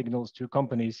same signals to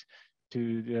companies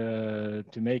to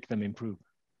make them improve.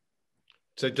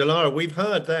 So Delara, we've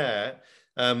heard there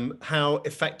how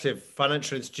effective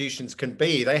financial institutions can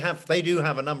be. They do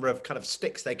have a number of kind of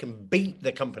sticks they can beat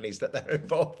the companies that they're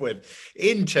involved with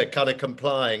into kind of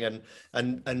complying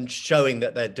and showing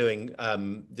that they're doing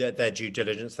their due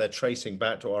diligence, they're tracing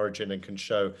back to origin and can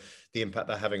show the impact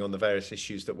they're having on the various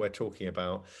issues that we're talking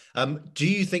about. Do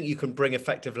you think you can bring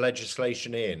effective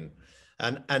legislation in?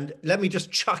 And let me just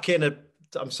chuck in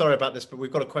I'm sorry about this, but we've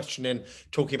got a question in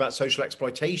talking about social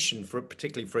exploitation,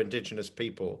 particularly for Indigenous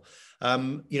people.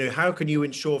 You know, how can you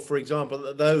ensure, for example,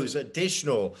 that those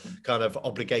additional kind of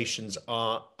obligations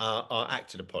are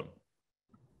acted upon?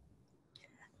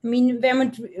 I mean,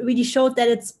 Vemund really showed that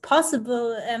it's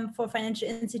possible for financial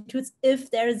institutes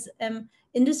if there's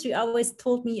industry always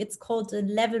told me it's called a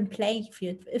level playing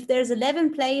field. If there's a level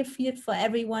playing field for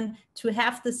everyone to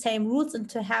have the same rules and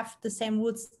to have the same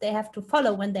rules they have to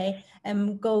follow when they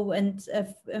go and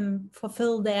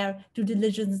fulfill their due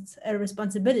diligence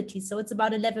responsibilities. So it's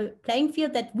about a level playing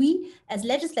field that we as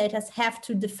legislators have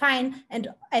to define, and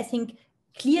I think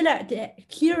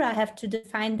clearer have to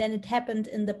define than it happened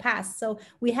in the past. So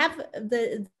we have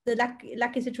the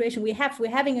lucky situation we're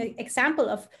having an example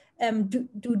of due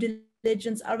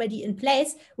diligence already in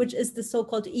place, which is the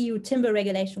so-called EU timber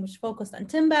regulation, which focused on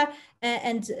timber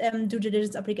and due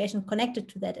diligence obligations connected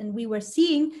to that. And we were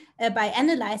seeing by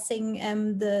analyzing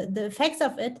the effects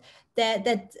of it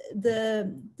that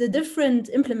the different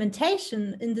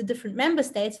implementation in the different member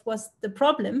states was the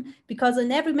problem, because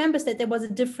in every member state there was a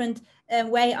different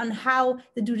way on how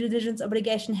the due diligence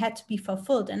obligation had to be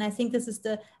fulfilled. And I think this is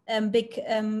the big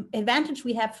advantage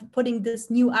we have putting this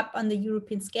new up on the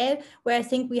European scale, where I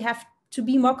think we have to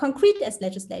be more concrete as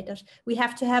legislators. We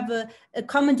have to have a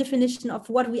common definition of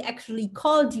what we actually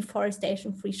call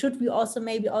deforestation free. Should we also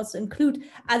maybe also include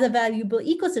other valuable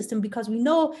ecosystem, because we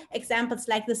know examples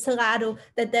like the Cerrado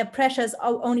that their pressures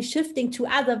are only shifting to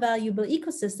other valuable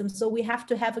ecosystems. So we have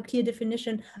to have a clear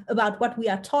definition about what we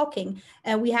are talking.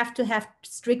 And we have to have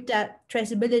stricter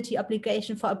traceability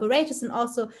obligation for operators, and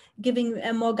also giving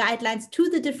more guidelines to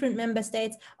the different member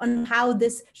states on how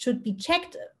this should be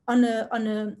checked on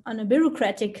a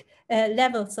bureaucratic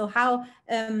level. So how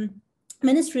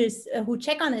ministries who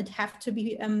check on it have to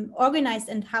be organized,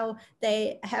 and how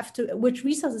they have to, which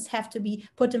resources have to be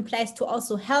put in place to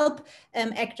also help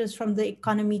actors from the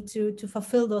economy to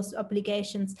fulfill those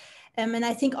obligations. And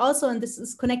I think also, and this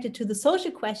is connected to the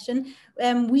social question,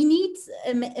 we need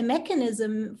a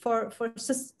mechanism for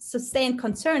sustained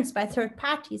concerns by third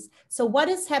parties. So what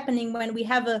is happening when we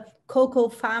have a cocoa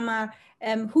farmer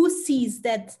who sees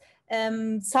that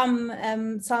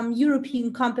some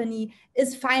European company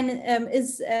is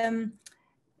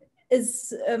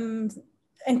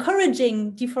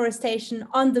encouraging deforestation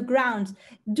on the ground?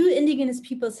 Do indigenous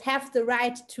peoples have the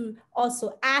right to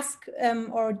also ask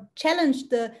or challenge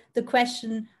the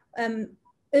question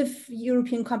if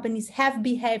European companies have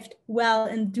behaved well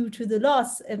and due to the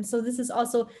laws? So this is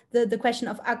also the question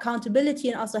of accountability,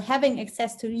 and also having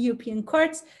access to European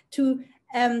courts to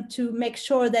make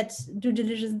sure that due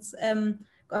diligence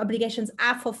obligations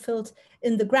are fulfilled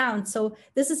in the ground. So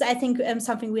this is, I think,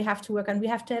 something we have to work on. We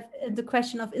have to have the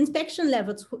question of inspection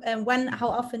levels, when, how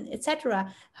often,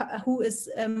 etc. Who is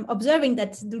observing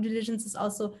that due diligence is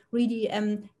also really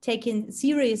taken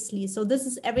seriously. So this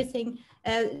is everything.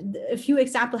 A few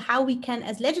examples how we can,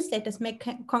 as legislators, make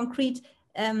concrete.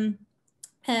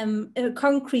 A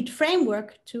concrete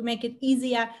framework to make it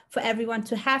easier for everyone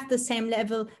to have the same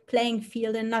level playing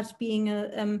field, and not being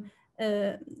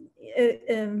a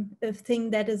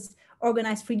thing that is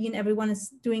organized freely and everyone is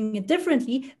doing it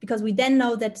differently, because we then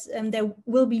know that there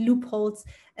will be loopholes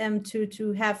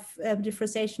to have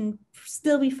deforestation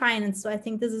still be financed. So I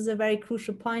think this is a very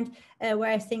crucial point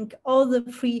where I think all the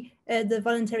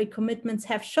voluntary commitments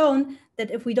have shown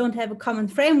that if we don't have a common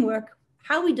framework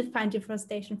how we define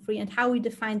deforestation free and how we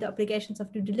define the obligations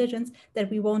of due diligence, that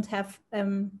we won't have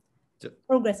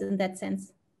progress in that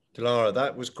sense. Delara,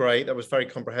 that was great. That was very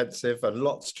comprehensive and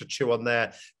lots to chew on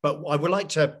there. But I would like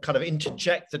to kind of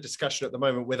interject the discussion at the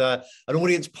moment with an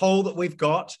audience poll that we've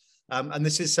got. And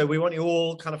this is, so we want you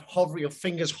all kind of your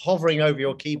fingers hovering over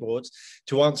your keyboards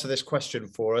to answer this question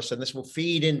for us. And this will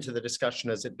feed into the discussion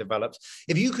as it develops.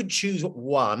 If you could choose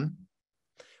one,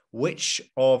 which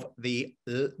of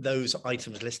those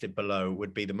items listed below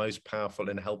would be the most powerful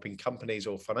in helping companies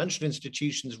or financial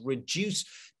institutions reduce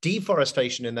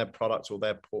deforestation in their products or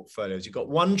their portfolios? You've got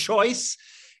one choice.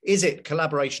 Is it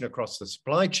collaboration across the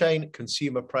supply chain,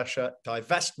 consumer pressure,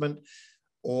 divestment,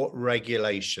 or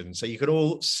regulation? So you can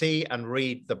all see and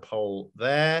read the poll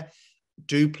there.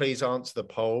 Do please answer the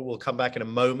poll. We'll come back in a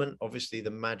moment. Obviously,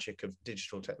 the magic of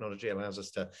digital technology allows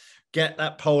us to get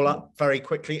that poll up very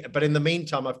quickly. But in the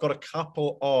meantime, I've got a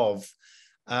couple of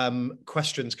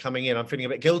questions coming in. I'm feeling a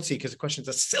bit guilty because the questions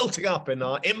are silting up in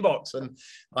our inbox, and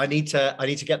I need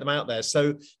to get them out there.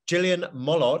 So Gillian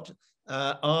Mollod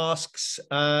asks,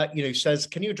 says,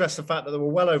 can you address the fact that there were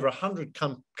well over 100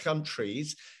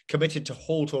 countries committed to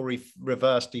halt or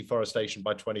reverse deforestation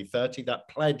by 2030? That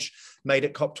pledge made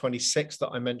at COP26 that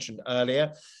I mentioned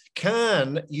earlier.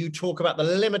 Can you talk about the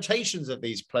limitations of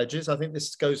these pledges? I think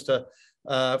this goes to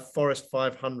Forest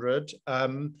 500.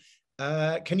 Can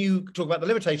you talk about the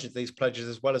limitations of these pledges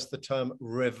as well as the term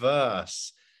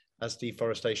reverse, as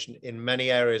deforestation in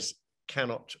many areas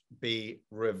cannot be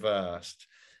reversed.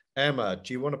 Emma,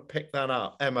 do you want to pick that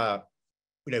up? Emma,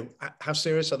 you know, how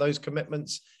serious are those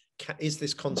commitments? Is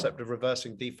this concept of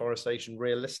reversing deforestation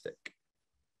realistic?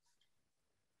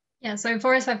 Yeah, so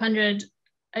Forest 500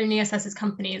 only assesses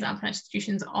companies and financial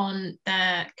institutions on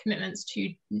their commitments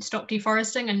to stop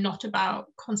deforesting and not about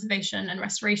conservation and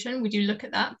restoration. We do look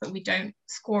at that, but we don't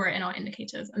score it in our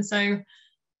indicators. And so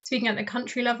speaking at the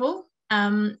country level,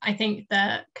 I think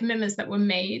the commitments that were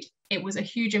made, it was a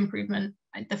huge improvement.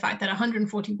 The fact that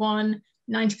 141,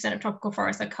 90% of tropical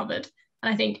forests are covered.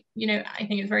 And I think, you know, I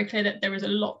think it's very clear that there is a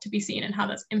lot to be seen in how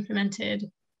that's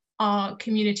implemented. Are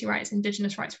community rights,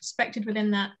 indigenous rights respected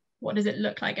within that? What does it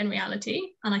look like in reality?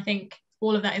 And I think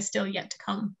all of that is still yet to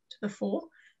come to the fore.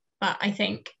 But I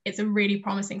think it's a really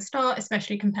promising start,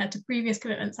 especially compared to previous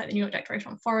commitments like the New York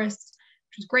Declaration on Forests,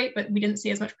 which was great, but we didn't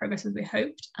see as much progress as we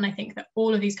hoped. And I think that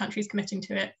all of these countries committing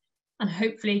to it and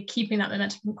hopefully keeping that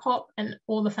momentum from COP and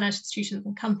all the financial institutions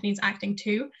and companies acting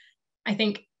too, I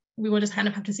think we will just kind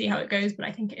of have to see how it goes, but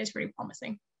I think it is really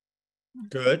promising.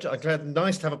 Good. I'm glad.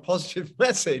 Nice to have a positive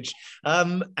message.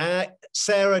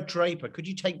 Sarah Draper, could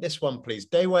you take this one, please?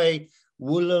 Dewe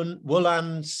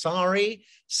Wulansari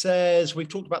says, we've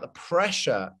talked about the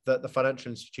pressure that the financial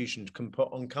institutions can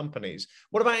put on companies.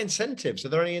 What about incentives? Are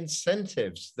there any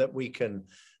incentives that we can,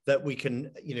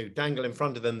 you know, dangle in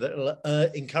front of them that will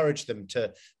encourage them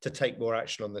to take more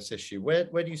action on this issue? Where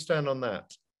do you stand on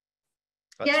that?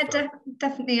 Yeah,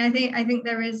 definitely. I think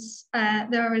there is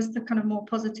the kind of more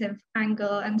positive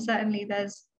angle, and certainly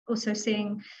there's also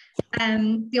seeing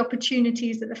the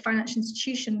opportunities that the financial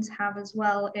institutions have as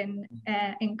well in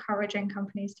encouraging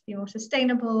companies to be more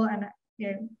sustainable, and you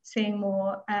know, seeing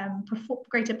more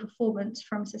greater performance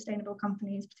from sustainable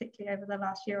companies, particularly over the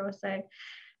last year or so.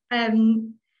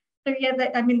 So yeah,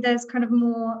 I mean, there's kind of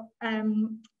more.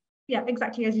 Yeah,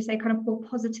 exactly as you say, kind of more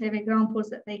positive examples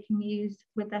that they can use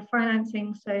with their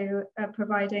financing. So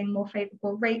providing more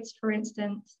favourable rates, for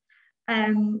instance.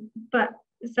 But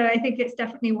so I think it's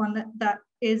definitely one that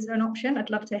is an option. I'd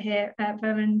love to hear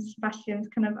Vemund, Sebastien's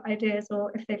kind of ideas, or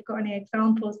if they've got any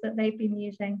examples that they've been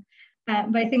using.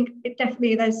 But I think it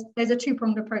definitely there's a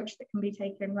two-pronged approach that can be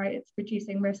taken, right? It's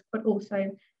reducing risk, but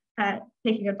also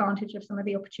taking advantage of some of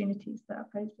the opportunities that are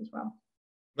posed as well.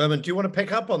 Vemund, do you want to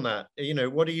pick up on that? You know,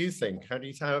 what do you think? How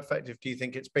effective do you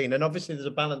think it's been? And obviously there's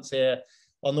a balance here.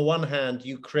 On the one hand,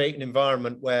 you create an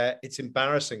environment where it's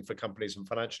embarrassing for companies and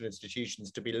financial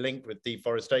institutions to be linked with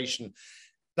deforestation.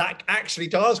 That actually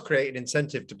does create an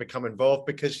incentive to become involved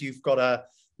because you've got a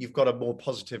more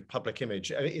positive public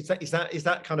image. I mean, is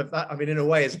that kind of that? I mean, in a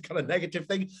way, it's a kind of negative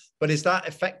thing, but is that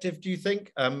effective, do you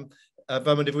think?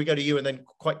 Vemund, if we go to you and then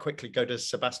quite quickly go to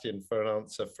Sebastien for an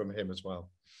answer from him as well.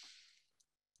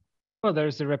 Well,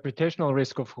 there's a reputational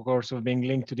risk, of course, of being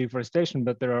linked to deforestation,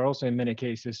 but there are also, in many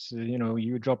cases, you know,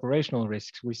 huge operational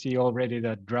risks. We see already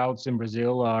that droughts in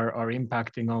Brazil are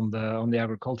impacting on the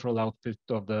agricultural output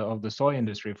of the soy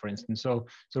industry, for instance. So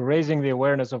raising the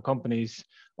awareness of companies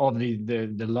of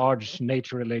the large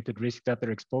nature-related risk that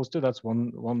they're exposed to, that's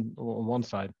one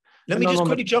side. Let me just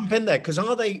quickly jump in there, because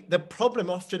the problem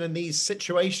often in these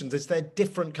situations is they're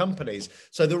different companies,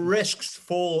 so the risks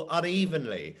fall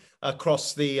unevenly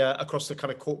across the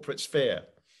kind of corporate sphere.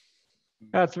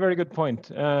 That's a very good point,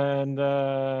 and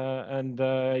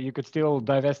you could still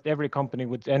divest every company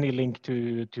with any link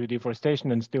to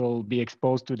deforestation and still be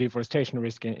exposed to deforestation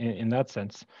risk in that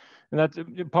sense. And that's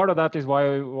part of that is why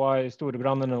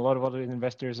Storebrand and a lot of other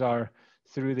investors are,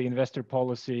 through the investor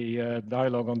policy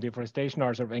dialogue on deforestation,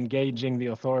 are sort of engaging the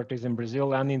authorities in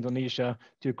Brazil and Indonesia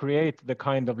to create the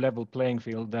kind of level playing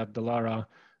field that Delara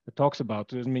talks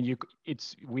about. I mean,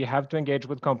 we have to engage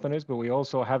with companies, but we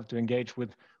also have to engage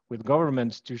with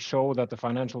governments to show that the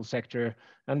financial sector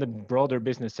and the broader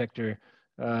business sector,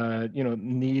 you know,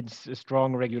 needs a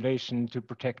strong regulation to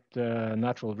protect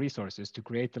natural resources, to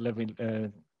create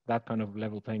that kind of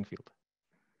level playing field.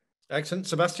 Excellent.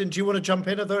 Sebastien, do you want to jump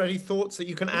in? Are there any thoughts that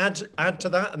you can add to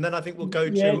that? And then I think we'll go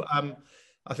to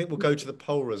the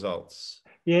poll results.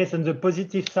 Yes, on the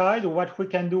positive side, what we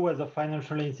can do as a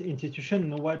financial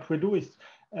institution, what we do is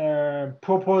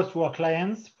propose to our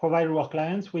clients, provide our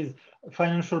clients with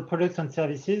financial products and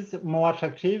services more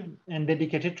attractive and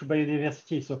dedicated to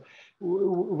biodiversity. So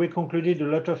we concluded a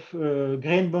lot of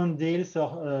green bond deals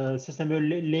or sustainable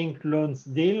linked loans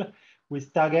deal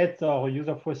with targets or use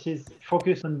of forces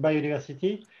focused on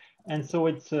biodiversity. And so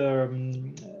it's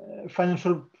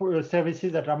financial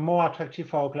services that are more attractive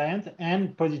for our clients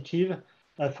and positive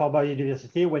for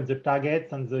biodiversity when the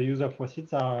targets and the use of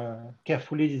forces are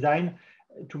carefully designed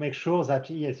to make sure that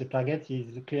yes, the target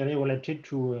is clearly related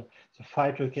to the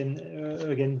fight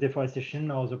against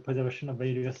deforestation or the preservation of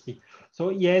biodiversity. So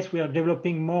yes, we are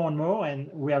developing more and more, and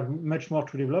we have much more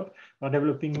to develop. We are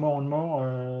developing more and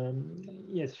more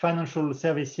yes, financial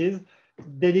services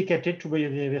dedicated to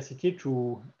biodiversity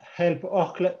to help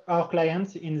our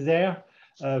clients in their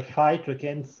fight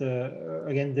against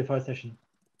deforestation.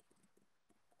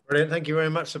 Brilliant. Thank you very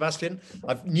much, Sebastien.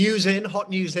 I've hot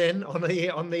news in on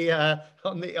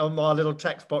our little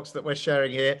text box that we're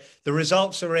sharing here. The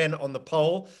results are in on the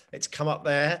poll. It's come up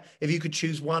there. If you could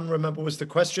choose one, remember was the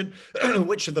question,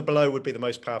 which of the below would be the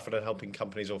most powerful in helping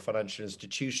companies or financial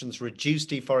institutions reduce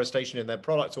deforestation in their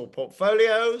products or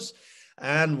portfolios?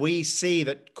 And we see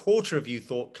that quarter of you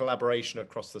thought collaboration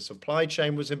across the supply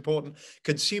chain was important.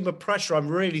 Consumer pressure, I'm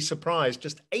really surprised.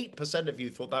 Just 8% of you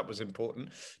thought that was important.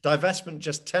 Divestment,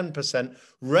 just 10%.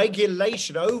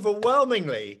 Regulation,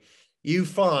 overwhelmingly, you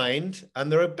find,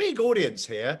 and there are a big audience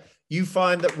here, you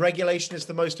find that regulation is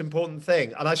the most important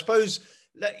thing. And I suppose,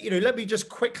 let me just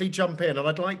quickly jump in, and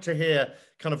I'd like to hear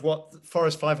kind of what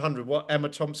Forest 500, what Emma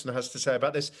Thomson has to say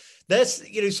about this.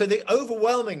 So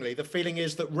overwhelmingly, the feeling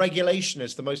is that regulation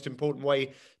is the most important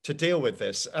way to deal with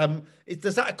this.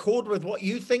 Does that accord with what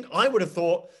you think? I would have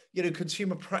thought,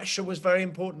 consumer pressure was very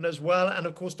important as well. And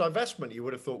of course, divestment, you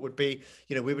would have thought would be,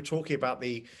 we were talking about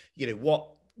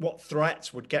what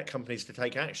threats would get companies to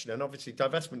take action. And obviously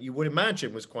divestment, you would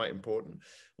imagine, was quite important.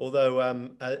 Although,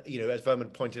 as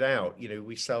Vemund pointed out,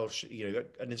 we sell,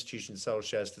 an institution sells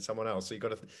shares to someone else. So you've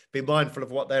got to be mindful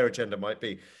of what their agenda might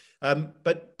be.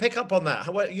 But pick up on that.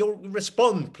 You'll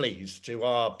respond, please, to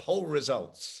our poll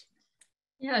results.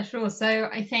 Yeah, sure. So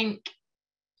I think,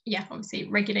 obviously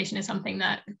regulation is something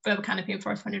that Global Canopy and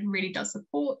Forest 500 really does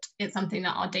support. It's something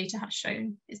that our data has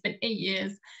shown. It's been 8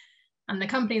 years. And the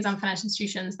companies and financial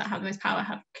institutions that have the most power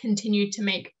have continued to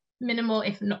make minimal,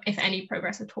 if any,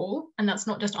 progress at all. And that's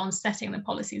not just on setting the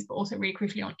policies, but also really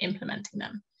crucially on implementing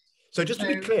them. So just to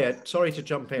be clear, sorry to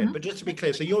jump in, but just to be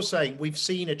clear, so you're saying we've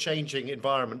seen a changing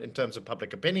environment in terms of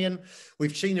public opinion.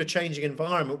 We've seen a changing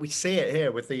environment. We see it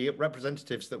here with the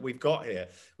representatives that we've got here,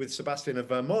 with Sebastien and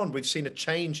Vemund. We've seen a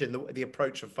change in the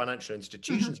approach of financial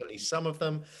institutions, at least some of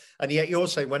them. And yet you're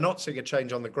saying we're not seeing a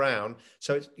change on the ground.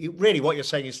 So really what you're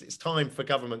saying is it's time for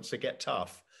governments to get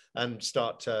tough and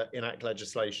start to enact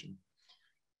legislation.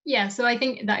 Yeah, so I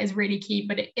think that is really key,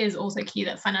 but it is also key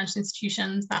that financial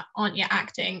institutions that aren't yet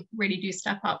acting really do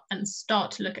step up and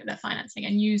start to look at their financing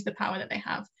and use the power that they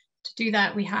have. To do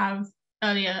that, we have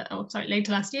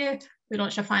later last year, we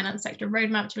launched a finance sector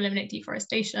roadmap to eliminate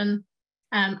deforestation.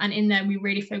 And in there, we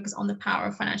really focus on the power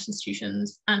of financial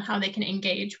institutions and how they can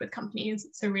engage with companies.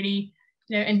 So really,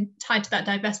 and tied to that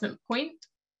divestment point,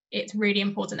 it's really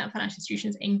important that financial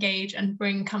institutions engage and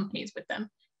bring companies with them.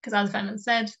 Because as Vemund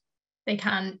said, they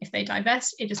can, if they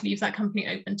divest, it just leaves that company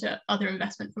open to other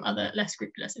investment from other less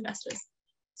scrupulous investors.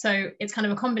 So it's kind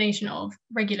of a combination of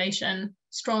regulation,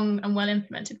 strong and well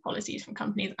implemented policies from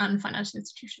companies and financial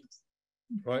institutions.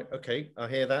 Right, okay, I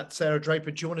hear that. Sarah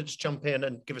Draper, do you want to just jump in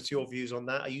and give us your views on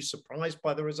that? Are you surprised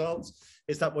by the results?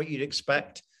 Is that what you'd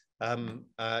expect?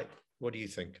 What do you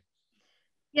think?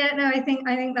 Yeah, no, I think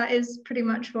that is pretty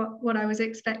much what I was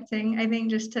expecting. I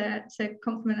think just to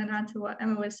compliment and add to what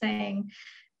Emma was saying,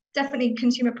 definitely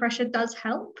consumer pressure does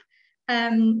help,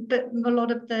 but a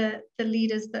lot of the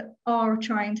leaders that are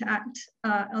trying to act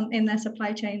in their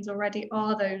supply chains already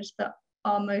are those that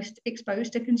are most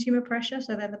exposed to consumer pressure.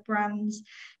 So they're the brands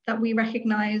that we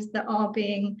recognize that are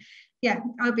being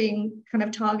kind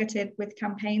of targeted with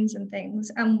campaigns and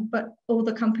things. But all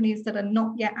the companies that are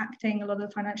not yet acting, a lot of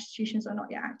the financial institutions are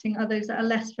not yet acting, are those that are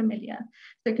less familiar.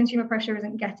 So consumer pressure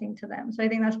isn't getting to them. So I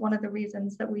think that's one of the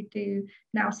reasons that we do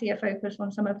now see a focus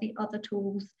on some of the other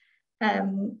tools,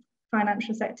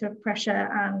 financial sector pressure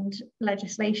and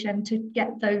legislation to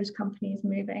get those companies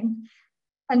moving.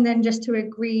 And then just to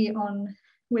agree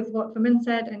with what Vemund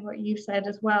said and what you've said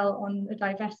as well on the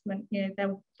divestment,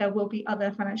 there will be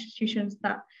other financial institutions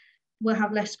that will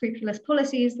have less scrupulous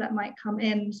policies that might come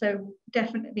in. So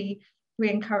definitely we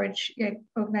encourage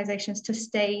organizations to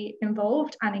stay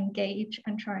involved and engage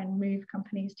and try and move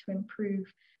companies to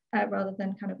improve rather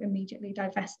than kind of immediately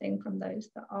divesting from those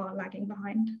that are lagging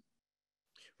behind.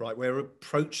 Right, we're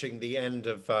approaching the end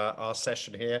of our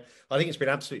session here. I think it's been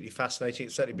absolutely fascinating.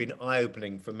 It's certainly been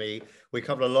eye-opening for me. We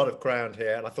covered a lot of ground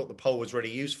here, and I thought the poll was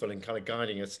really useful in kind of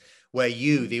guiding us where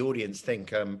you, the audience, think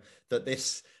that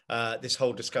this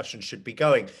whole discussion should be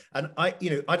going. And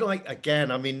I'd like, again,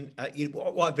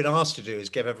 what I've been asked to do is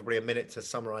give everybody a minute to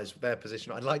summarize their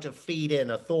position. I'd like to feed in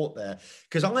a thought there,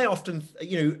 because I often,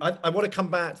 I want to come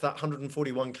back to that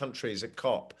 141 countries at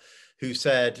COP who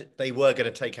said they were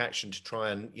going to take action to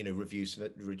try and, you know,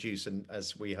 reduce, and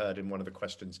as we heard in one of the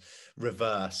questions,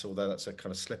 reverse, although that's a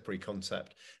kind of slippery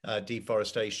concept,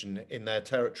 deforestation in their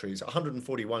territories.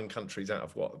 141 countries out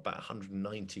of what, about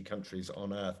 190 countries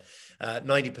on Earth,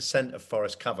 90% of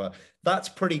forest cover. That's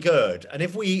pretty good. And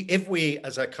if we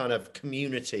as a kind of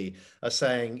community are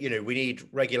saying, you know, we need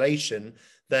regulation,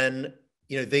 then,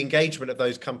 you know, the engagement of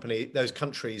those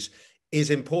countries is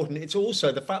important. It's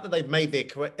also the fact that they've made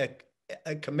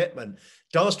a commitment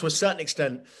does, to a certain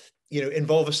extent, you know,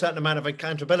 involve a certain amount of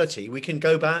accountability. We can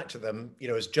go back to them, you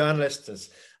know, as journalists,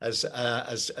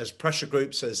 as pressure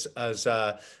groups,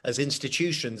 as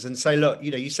institutions, and say, look,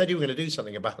 you know, you said you were going to do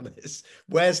something about this.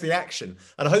 Where's the action?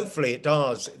 And hopefully it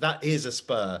does. That is a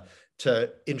spur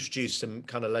to introduce some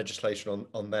kind of legislation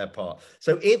on their part.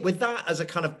 So with that as a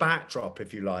kind of backdrop,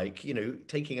 if you like, you know,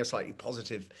 taking a slightly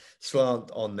positive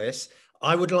slant on this,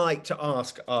 I would like to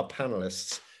ask our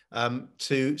panelists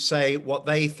to say what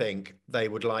they think they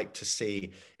would like to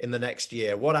see in the next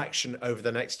year. What action over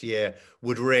the next year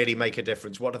would really make a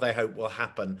difference? What do they hope will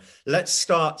happen? Let's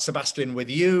start, Sebastien,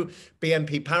 with you.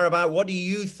 BNP Paribas, what do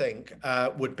you think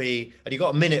would be, and you've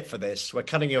got a minute for this, we're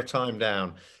cutting your time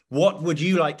down. What would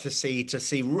you like to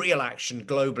see real action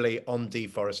globally on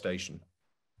deforestation?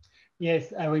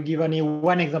 Yes, I will give only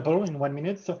one example in 1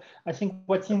 minute. So I think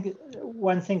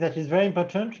one thing that is very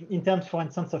important in terms, for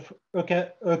instance, of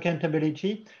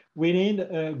accountability, we need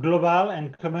a global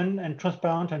and common and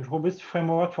transparent and robust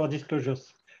framework for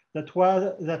disclosures. That's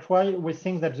why we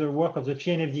think that the work of the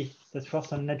TNFD, that's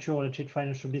Forest and Nature-related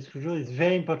financial disclosure, is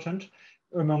very important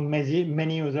among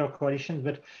many other coalitions.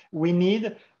 But we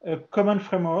need a common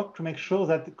framework to make sure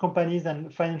that companies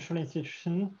and financial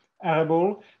institutions are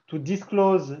able to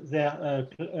disclose their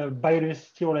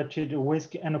biodiversity-related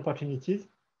risk and opportunities,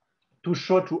 to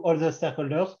show to other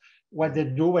stakeholders what they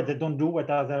do, what they don't do, what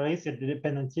are the risks and the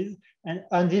dependencies. And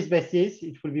on this basis,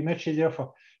 it will be much easier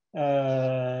for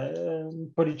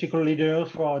political leaders,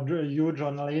 for you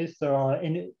journalists, or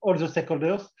all the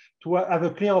stakeholders to have a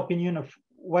clear opinion of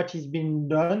what is being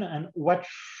done and what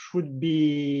should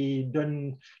be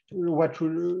done,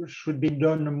 should be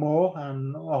done more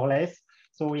or less.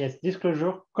 So yes,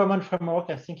 disclosure, common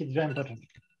framework, I think it's very important.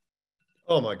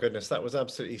 Oh my goodness, that was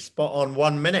absolutely spot on.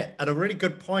 1 minute, and a really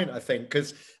good point, I think,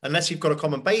 because unless you've got a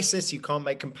common basis, you can't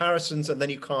make comparisons, and then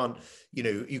you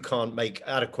can't make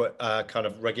adequate kind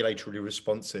of regulatory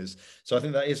responses. So I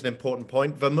think that is an important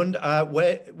point. Vemund,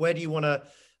 where do you want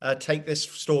to take this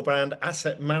Storebrand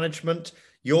asset management?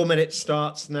 Your minute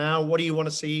starts now. What do you want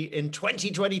to see in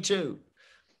 2022?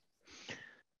 I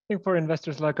think for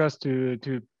investors like us to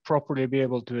properly be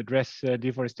able to address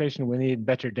deforestation, we need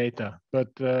better data. But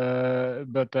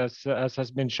as has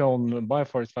been shown by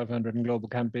Forest 500 and Global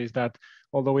Canopy, is that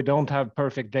although we don't have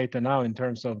perfect data now in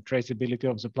terms of traceability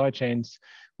of supply chains,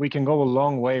 we can go a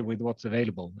long way with what's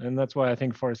available. And that's why I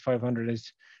think Forest 500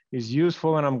 is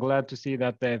useful. And I'm glad to see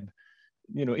that they've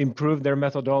improve their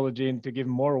methodology and to give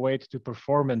more weight to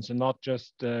performance and not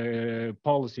just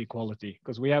policy quality.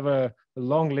 Because we have a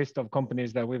long list of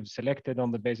companies that we've selected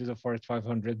on the basis of Forest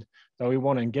 500 that we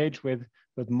want to engage with,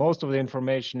 but most of the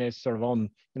information is sort of on,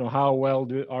 how well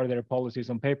are their policies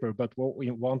on paper. But what we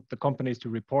want the companies to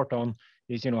report on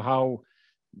is,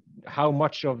 how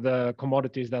much of the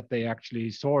commodities that they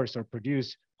actually source or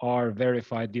produce are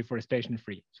verified deforestation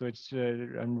free. So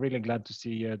I'm really glad to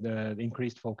see the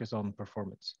increased focus on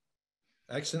performance.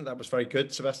 Excellent. That was very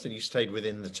good. Sebastien, you stayed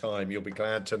within the time. You'll be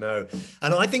glad to know.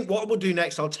 And I think what we'll do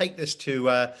next, I'll take this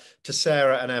to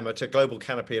Sarah and Emma, to Global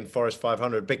Canopy and Forest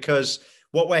 500, because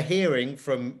what we're hearing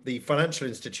from the financial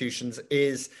institutions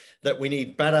is that we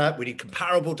need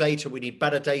comparable data, we need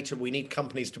better data, we need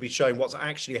companies to be showing what's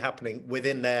actually happening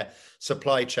within their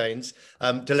supply chains,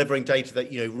 delivering data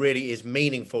that really is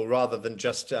meaningful rather than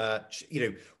just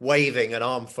waving an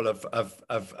armful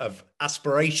of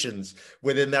aspirations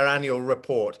within their annual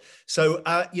report. So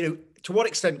to what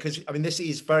extent, because this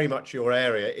is very much your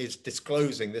area, is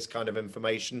disclosing this kind of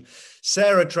information.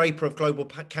 Sarah Draper of Global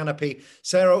Canopy.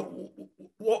 Sarah,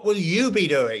 what will you be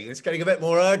doing? It's getting a bit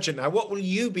more urgent now. What will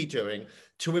you be doing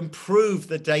to improve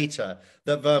the data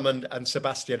that Vemund and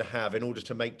Sebastien have in order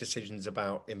to make decisions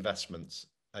about investments?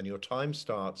 And your time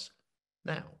starts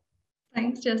now.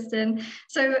 Thanks, Justin.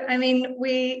 So,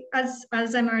 we, as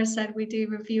Emma has said, we do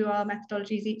review our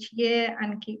methodologies each year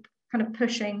and keep kind of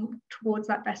pushing towards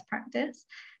that best practice.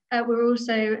 We're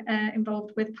also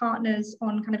involved with partners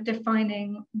on kind of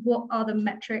defining what are the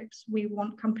metrics we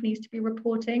want companies to be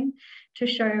reporting to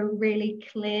show really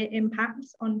clear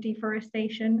impacts on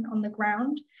deforestation on the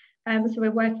ground. So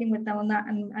we're working with them on that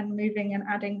and moving and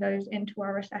adding those into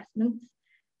our assessments.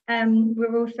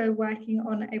 We're also working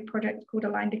on a project called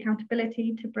Aligned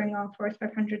Accountability to bring our Forest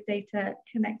 500 data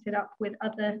connected up with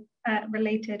other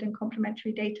related and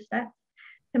complementary data sets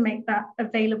to make that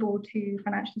available to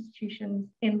financial institutions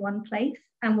in one place.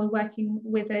 And we're working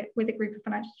with a group of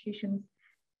financial institutions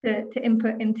to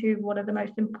input into what are the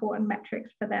most important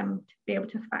metrics for them to be able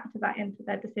to factor that into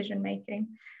their decision making.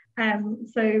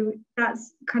 So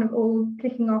that's kind of all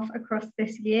kicking off across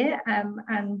this year,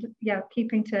 and yeah,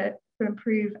 keeping to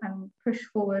improve and push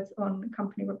forwards on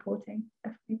company reporting,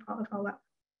 definitely part of our work.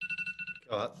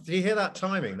 Do you hear that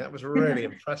timing? That was really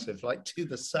impressive, like to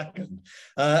the second,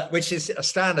 which is a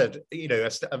standard, you know,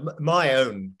 my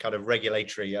own kind of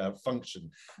regulatory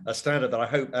function, a standard that I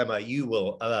hope, Emma, you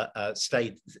will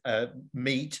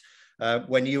meet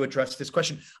when you address this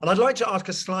question. And I'd like to ask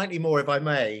a slightly more, if I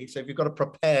may. So if you've got a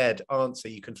prepared answer,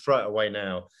 you can throw it away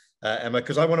now, Emma,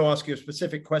 because I want to ask you a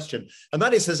specific question. And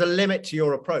that is, there's a limit to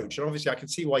your approach. And obviously I can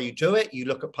see why you do it. You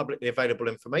look at publicly available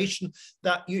information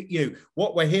that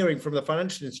what we're hearing from the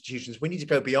financial institutions, we need to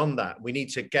go beyond that. We need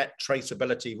to get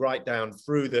traceability right down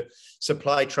through the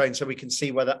supply chain so we can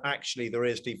see whether actually there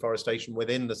is deforestation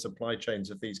within the supply chains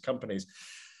of these companies.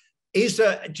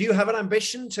 Do you have an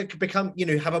ambition to become,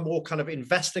 have a more kind of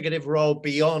investigative role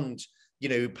beyond,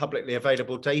 publicly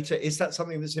available data? Is that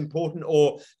something that's important,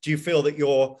 or do you feel that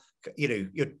you're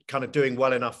kind of doing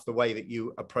well enough the way that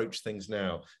you approach things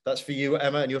now? That's for you,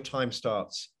 Emma, and your time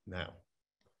starts now.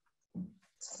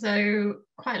 So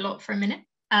quite a lot for a minute.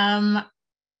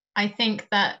 I think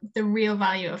that the real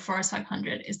value of Forest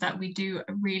 500 is that we do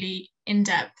a really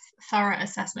in-depth, thorough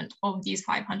assessment of these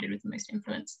 500 with the most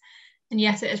influence. And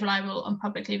yes, it is reliable on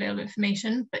publicly available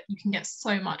information, but you can get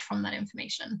so much from that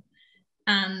information.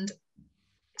 And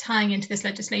tying into this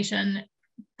legislation,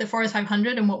 the Forest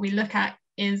 500 and what we look at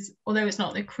is, although it's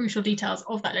not the crucial details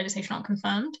of that legislation aren't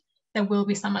confirmed, there will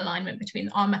be some alignment between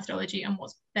our methodology and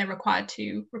what they're required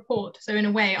to report. So in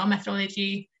a way, our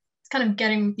methodology is kind of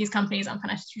getting these companies and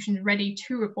financial institutions ready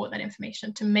to report that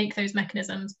information, to make those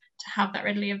mechanisms, to have that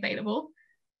readily available.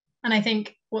 And I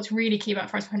think what's really key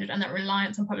about Forest 500 and that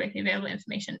reliance on publicly available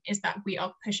information is that we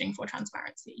are pushing for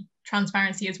transparency.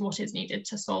 Transparency is what is needed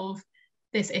to solve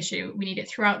this issue. We need it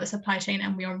throughout the supply chain,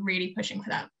 and we are really pushing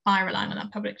for that by relying on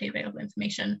that publicly available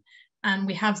information. And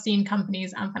we have seen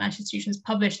companies and financial institutions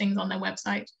publish things on their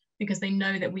website because they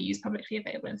know that we use publicly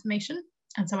available information.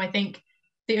 And so I think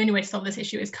the only way to solve this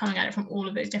issue is coming at it from all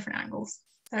of those different angles.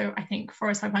 So I think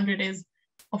Forest 500 is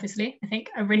obviously, I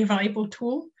think, a really valuable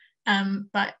tool.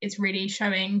 But it's really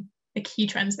showing the key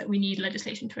trends that we need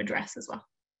legislation to address as well.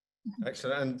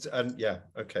 Excellent. And yeah,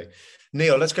 okay.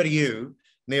 Neil, let's go to you.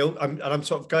 Neil, I'm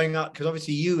sort of going up because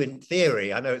obviously you, in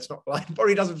theory, I know it's not like,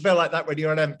 probably doesn't feel like that when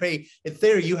you're an MP. In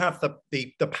theory, you have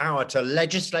the power to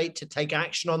legislate, to take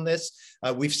action on this.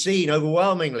 We've seen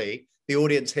overwhelmingly, the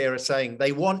audience here are saying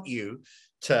they want you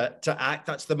to act.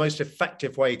 That's the most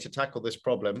effective way to tackle this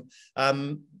problem.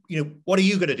 What are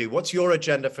you going to do? What's your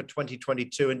agenda for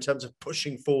 2022 in terms of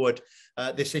pushing forward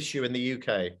this issue in the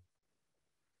UK?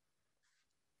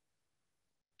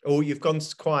 Oh, you've gone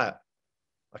quiet.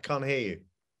 I can't hear you.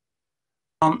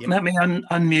 Let me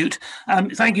unmute.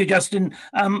 Thank you, Justin.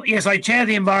 Yes, I chair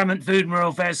the Environment, Food and Rural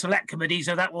Affairs Select Committee,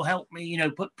 so that will help me,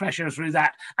 put pressure through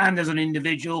that. And as an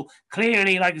individual,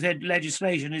 clearly, like I said,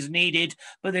 legislation is needed,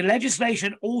 but the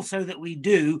legislation also that we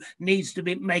do needs to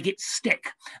make it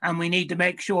stick. And we need to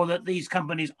make sure that these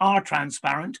companies are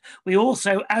transparent. We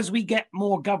also, as we get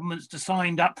more governments to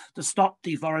sign up to stop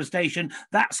deforestation,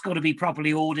 that's got to be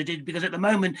properly audited, because at the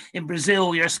moment in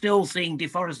Brazil, you're still seeing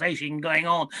deforestation going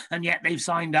on, and yet they've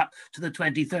signed up to the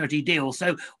 2030 deal.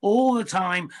 So all the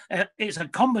time, it's a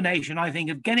combination, I think,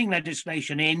 of getting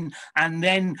legislation in and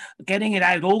then getting it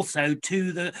out also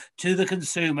to the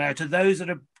consumer, to those that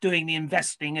are doing the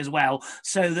investing as well,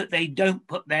 so that they don't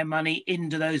put their money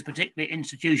into those particular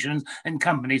institutions and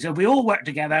companies. So if we all work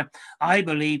together, I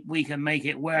believe we can make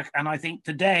it work. And I think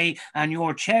today, and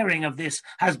your chairing of this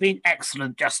has been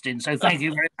excellent, Justin. So thank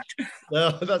you very much.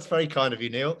 Well, that's very kind of you,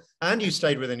 Neil. And you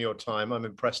stayed within your time. I'm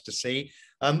impressed to see.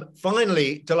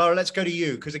 Finally, Delara, let's go to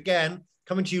you, because again,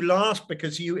 coming to you last,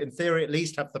 because you, in theory, at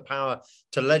least have the power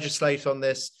to legislate on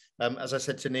this. As I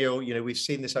said to Neil, we've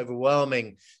seen this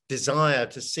overwhelming desire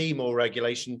to see more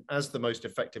regulation as the most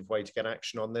effective way to get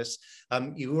action on this.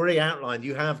 You already outlined,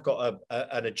 you have got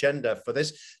an agenda for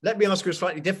this. Let me ask you a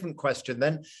slightly different question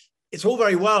then. it's all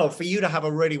very well for you to have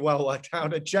a really well worked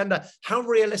out agenda. How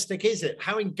realistic is it?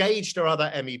 How engaged are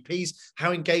other MEPs?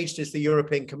 How engaged is the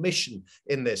European Commission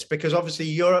in this? Because obviously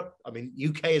Europe, I mean,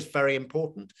 UK is very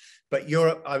important, but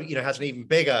Europe, has an even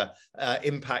bigger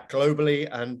impact globally.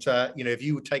 And, if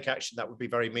you would take action, that would be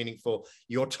very meaningful.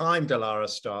 Your time, Delara,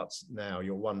 starts now,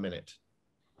 your 1 minute.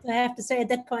 I have to say at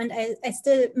that point, I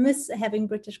still miss having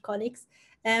British colleagues.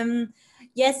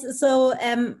 Yes, so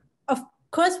of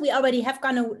course, we already have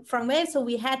gone a long way. So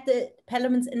we had the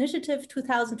Parliament's initiative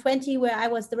 2020, where I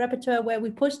was the rapporteur, where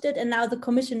we pushed it, and now the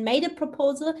Commission made a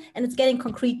proposal, and it's getting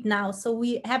concrete now. So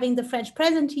we having the French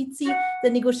presidency, the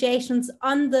negotiations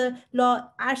on the law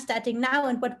are starting now,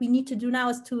 and what we need to do now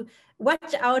is to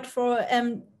watch out for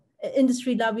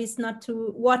industry lobbies not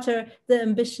to water the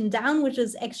ambition down, which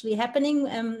is actually happening.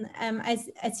 I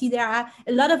see there are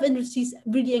a lot of industries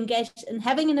really engaged in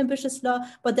having an ambitious law,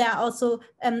 but there are also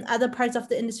other parts of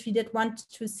the industry that want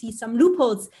to see some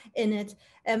loopholes in it.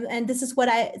 And this is what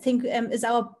I think is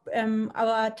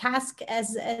our task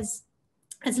as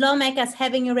lawmakers,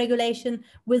 having a regulation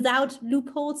without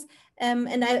loopholes.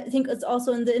 And I think it's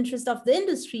also in the interest of the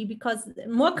industry, because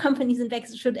more companies in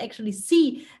fact should actually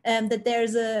see that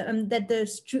there's that the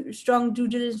strong due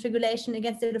diligence regulation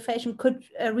against deforestation could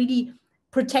really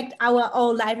protect our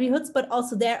all livelihoods, but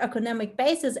also their economic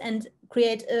basis and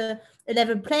create a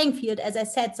level playing field, as I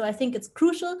said. So I think it's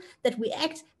crucial that we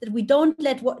act, that we don't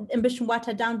let ambition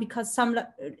water down because some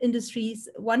industries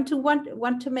want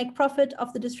to make profit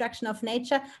of the destruction of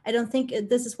nature. I don't think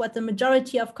this is what the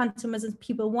majority of consumers and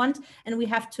people want, and we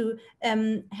have to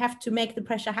make the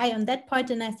pressure high on that point.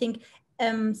 And I think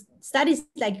studies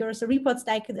like yours, or reports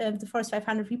like the Forest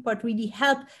 500 report, really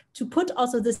help to put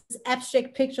also this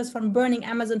abstract pictures from burning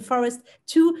Amazon forest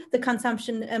to the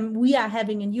consumption we are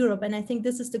having in Europe. And I think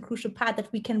this is the crucial part,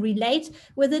 that we can relate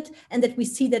with it, and that we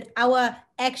see that our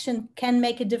action can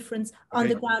make a difference on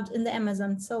the ground in the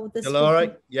Amazon. So this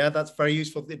Delara, yeah, that's very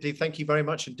useful indeed. Thank you very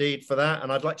much indeed for that.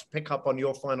 And I'd like to pick up on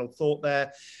your final thought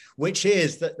there, which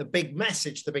is that the big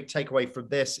message, the big takeaway from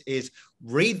this is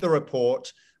read the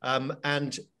report,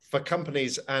 and for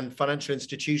companies and financial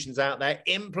institutions out there,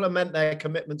 implement their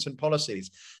commitments and policies.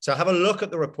 So have a look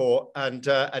at the report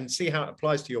and see how it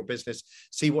applies to your business,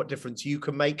 see what difference you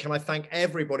can make. Can I thank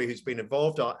everybody who's been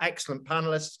involved, our excellent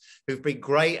panelists who've been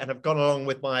great and have gone along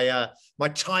with my my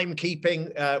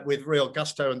timekeeping with real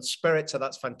gusto and spirit. So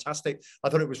that's fantastic. I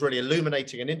thought it was really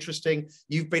illuminating and interesting.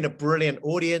 You've been a brilliant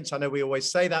audience. I know we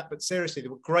always say that, but seriously,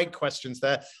 there were great questions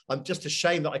there. I'm just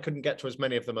ashamed that I couldn't get to as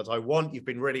many of them as I want. You've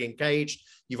been really engaged.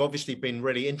 You've obviously been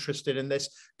really interested in this.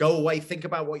 Go away, think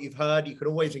about what you've heard. You can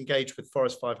always engage with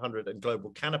Forest 500 and Global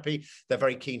Canopy. They're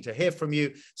very keen to hear from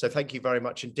you. So thank you very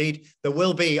much indeed. There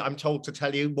will be, I'm told to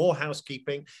tell you, more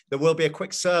housekeeping. There will be a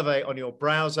quick survey on your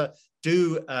browser.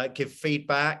 Do give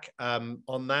feedback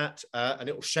on that, and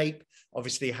it will shape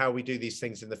obviously how we do these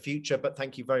things in the future. But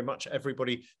thank you very much,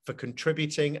 everybody, for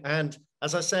contributing. And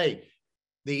as I say,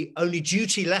 the only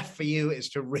duty left for you is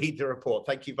to read the report.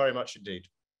 Thank you very much indeed.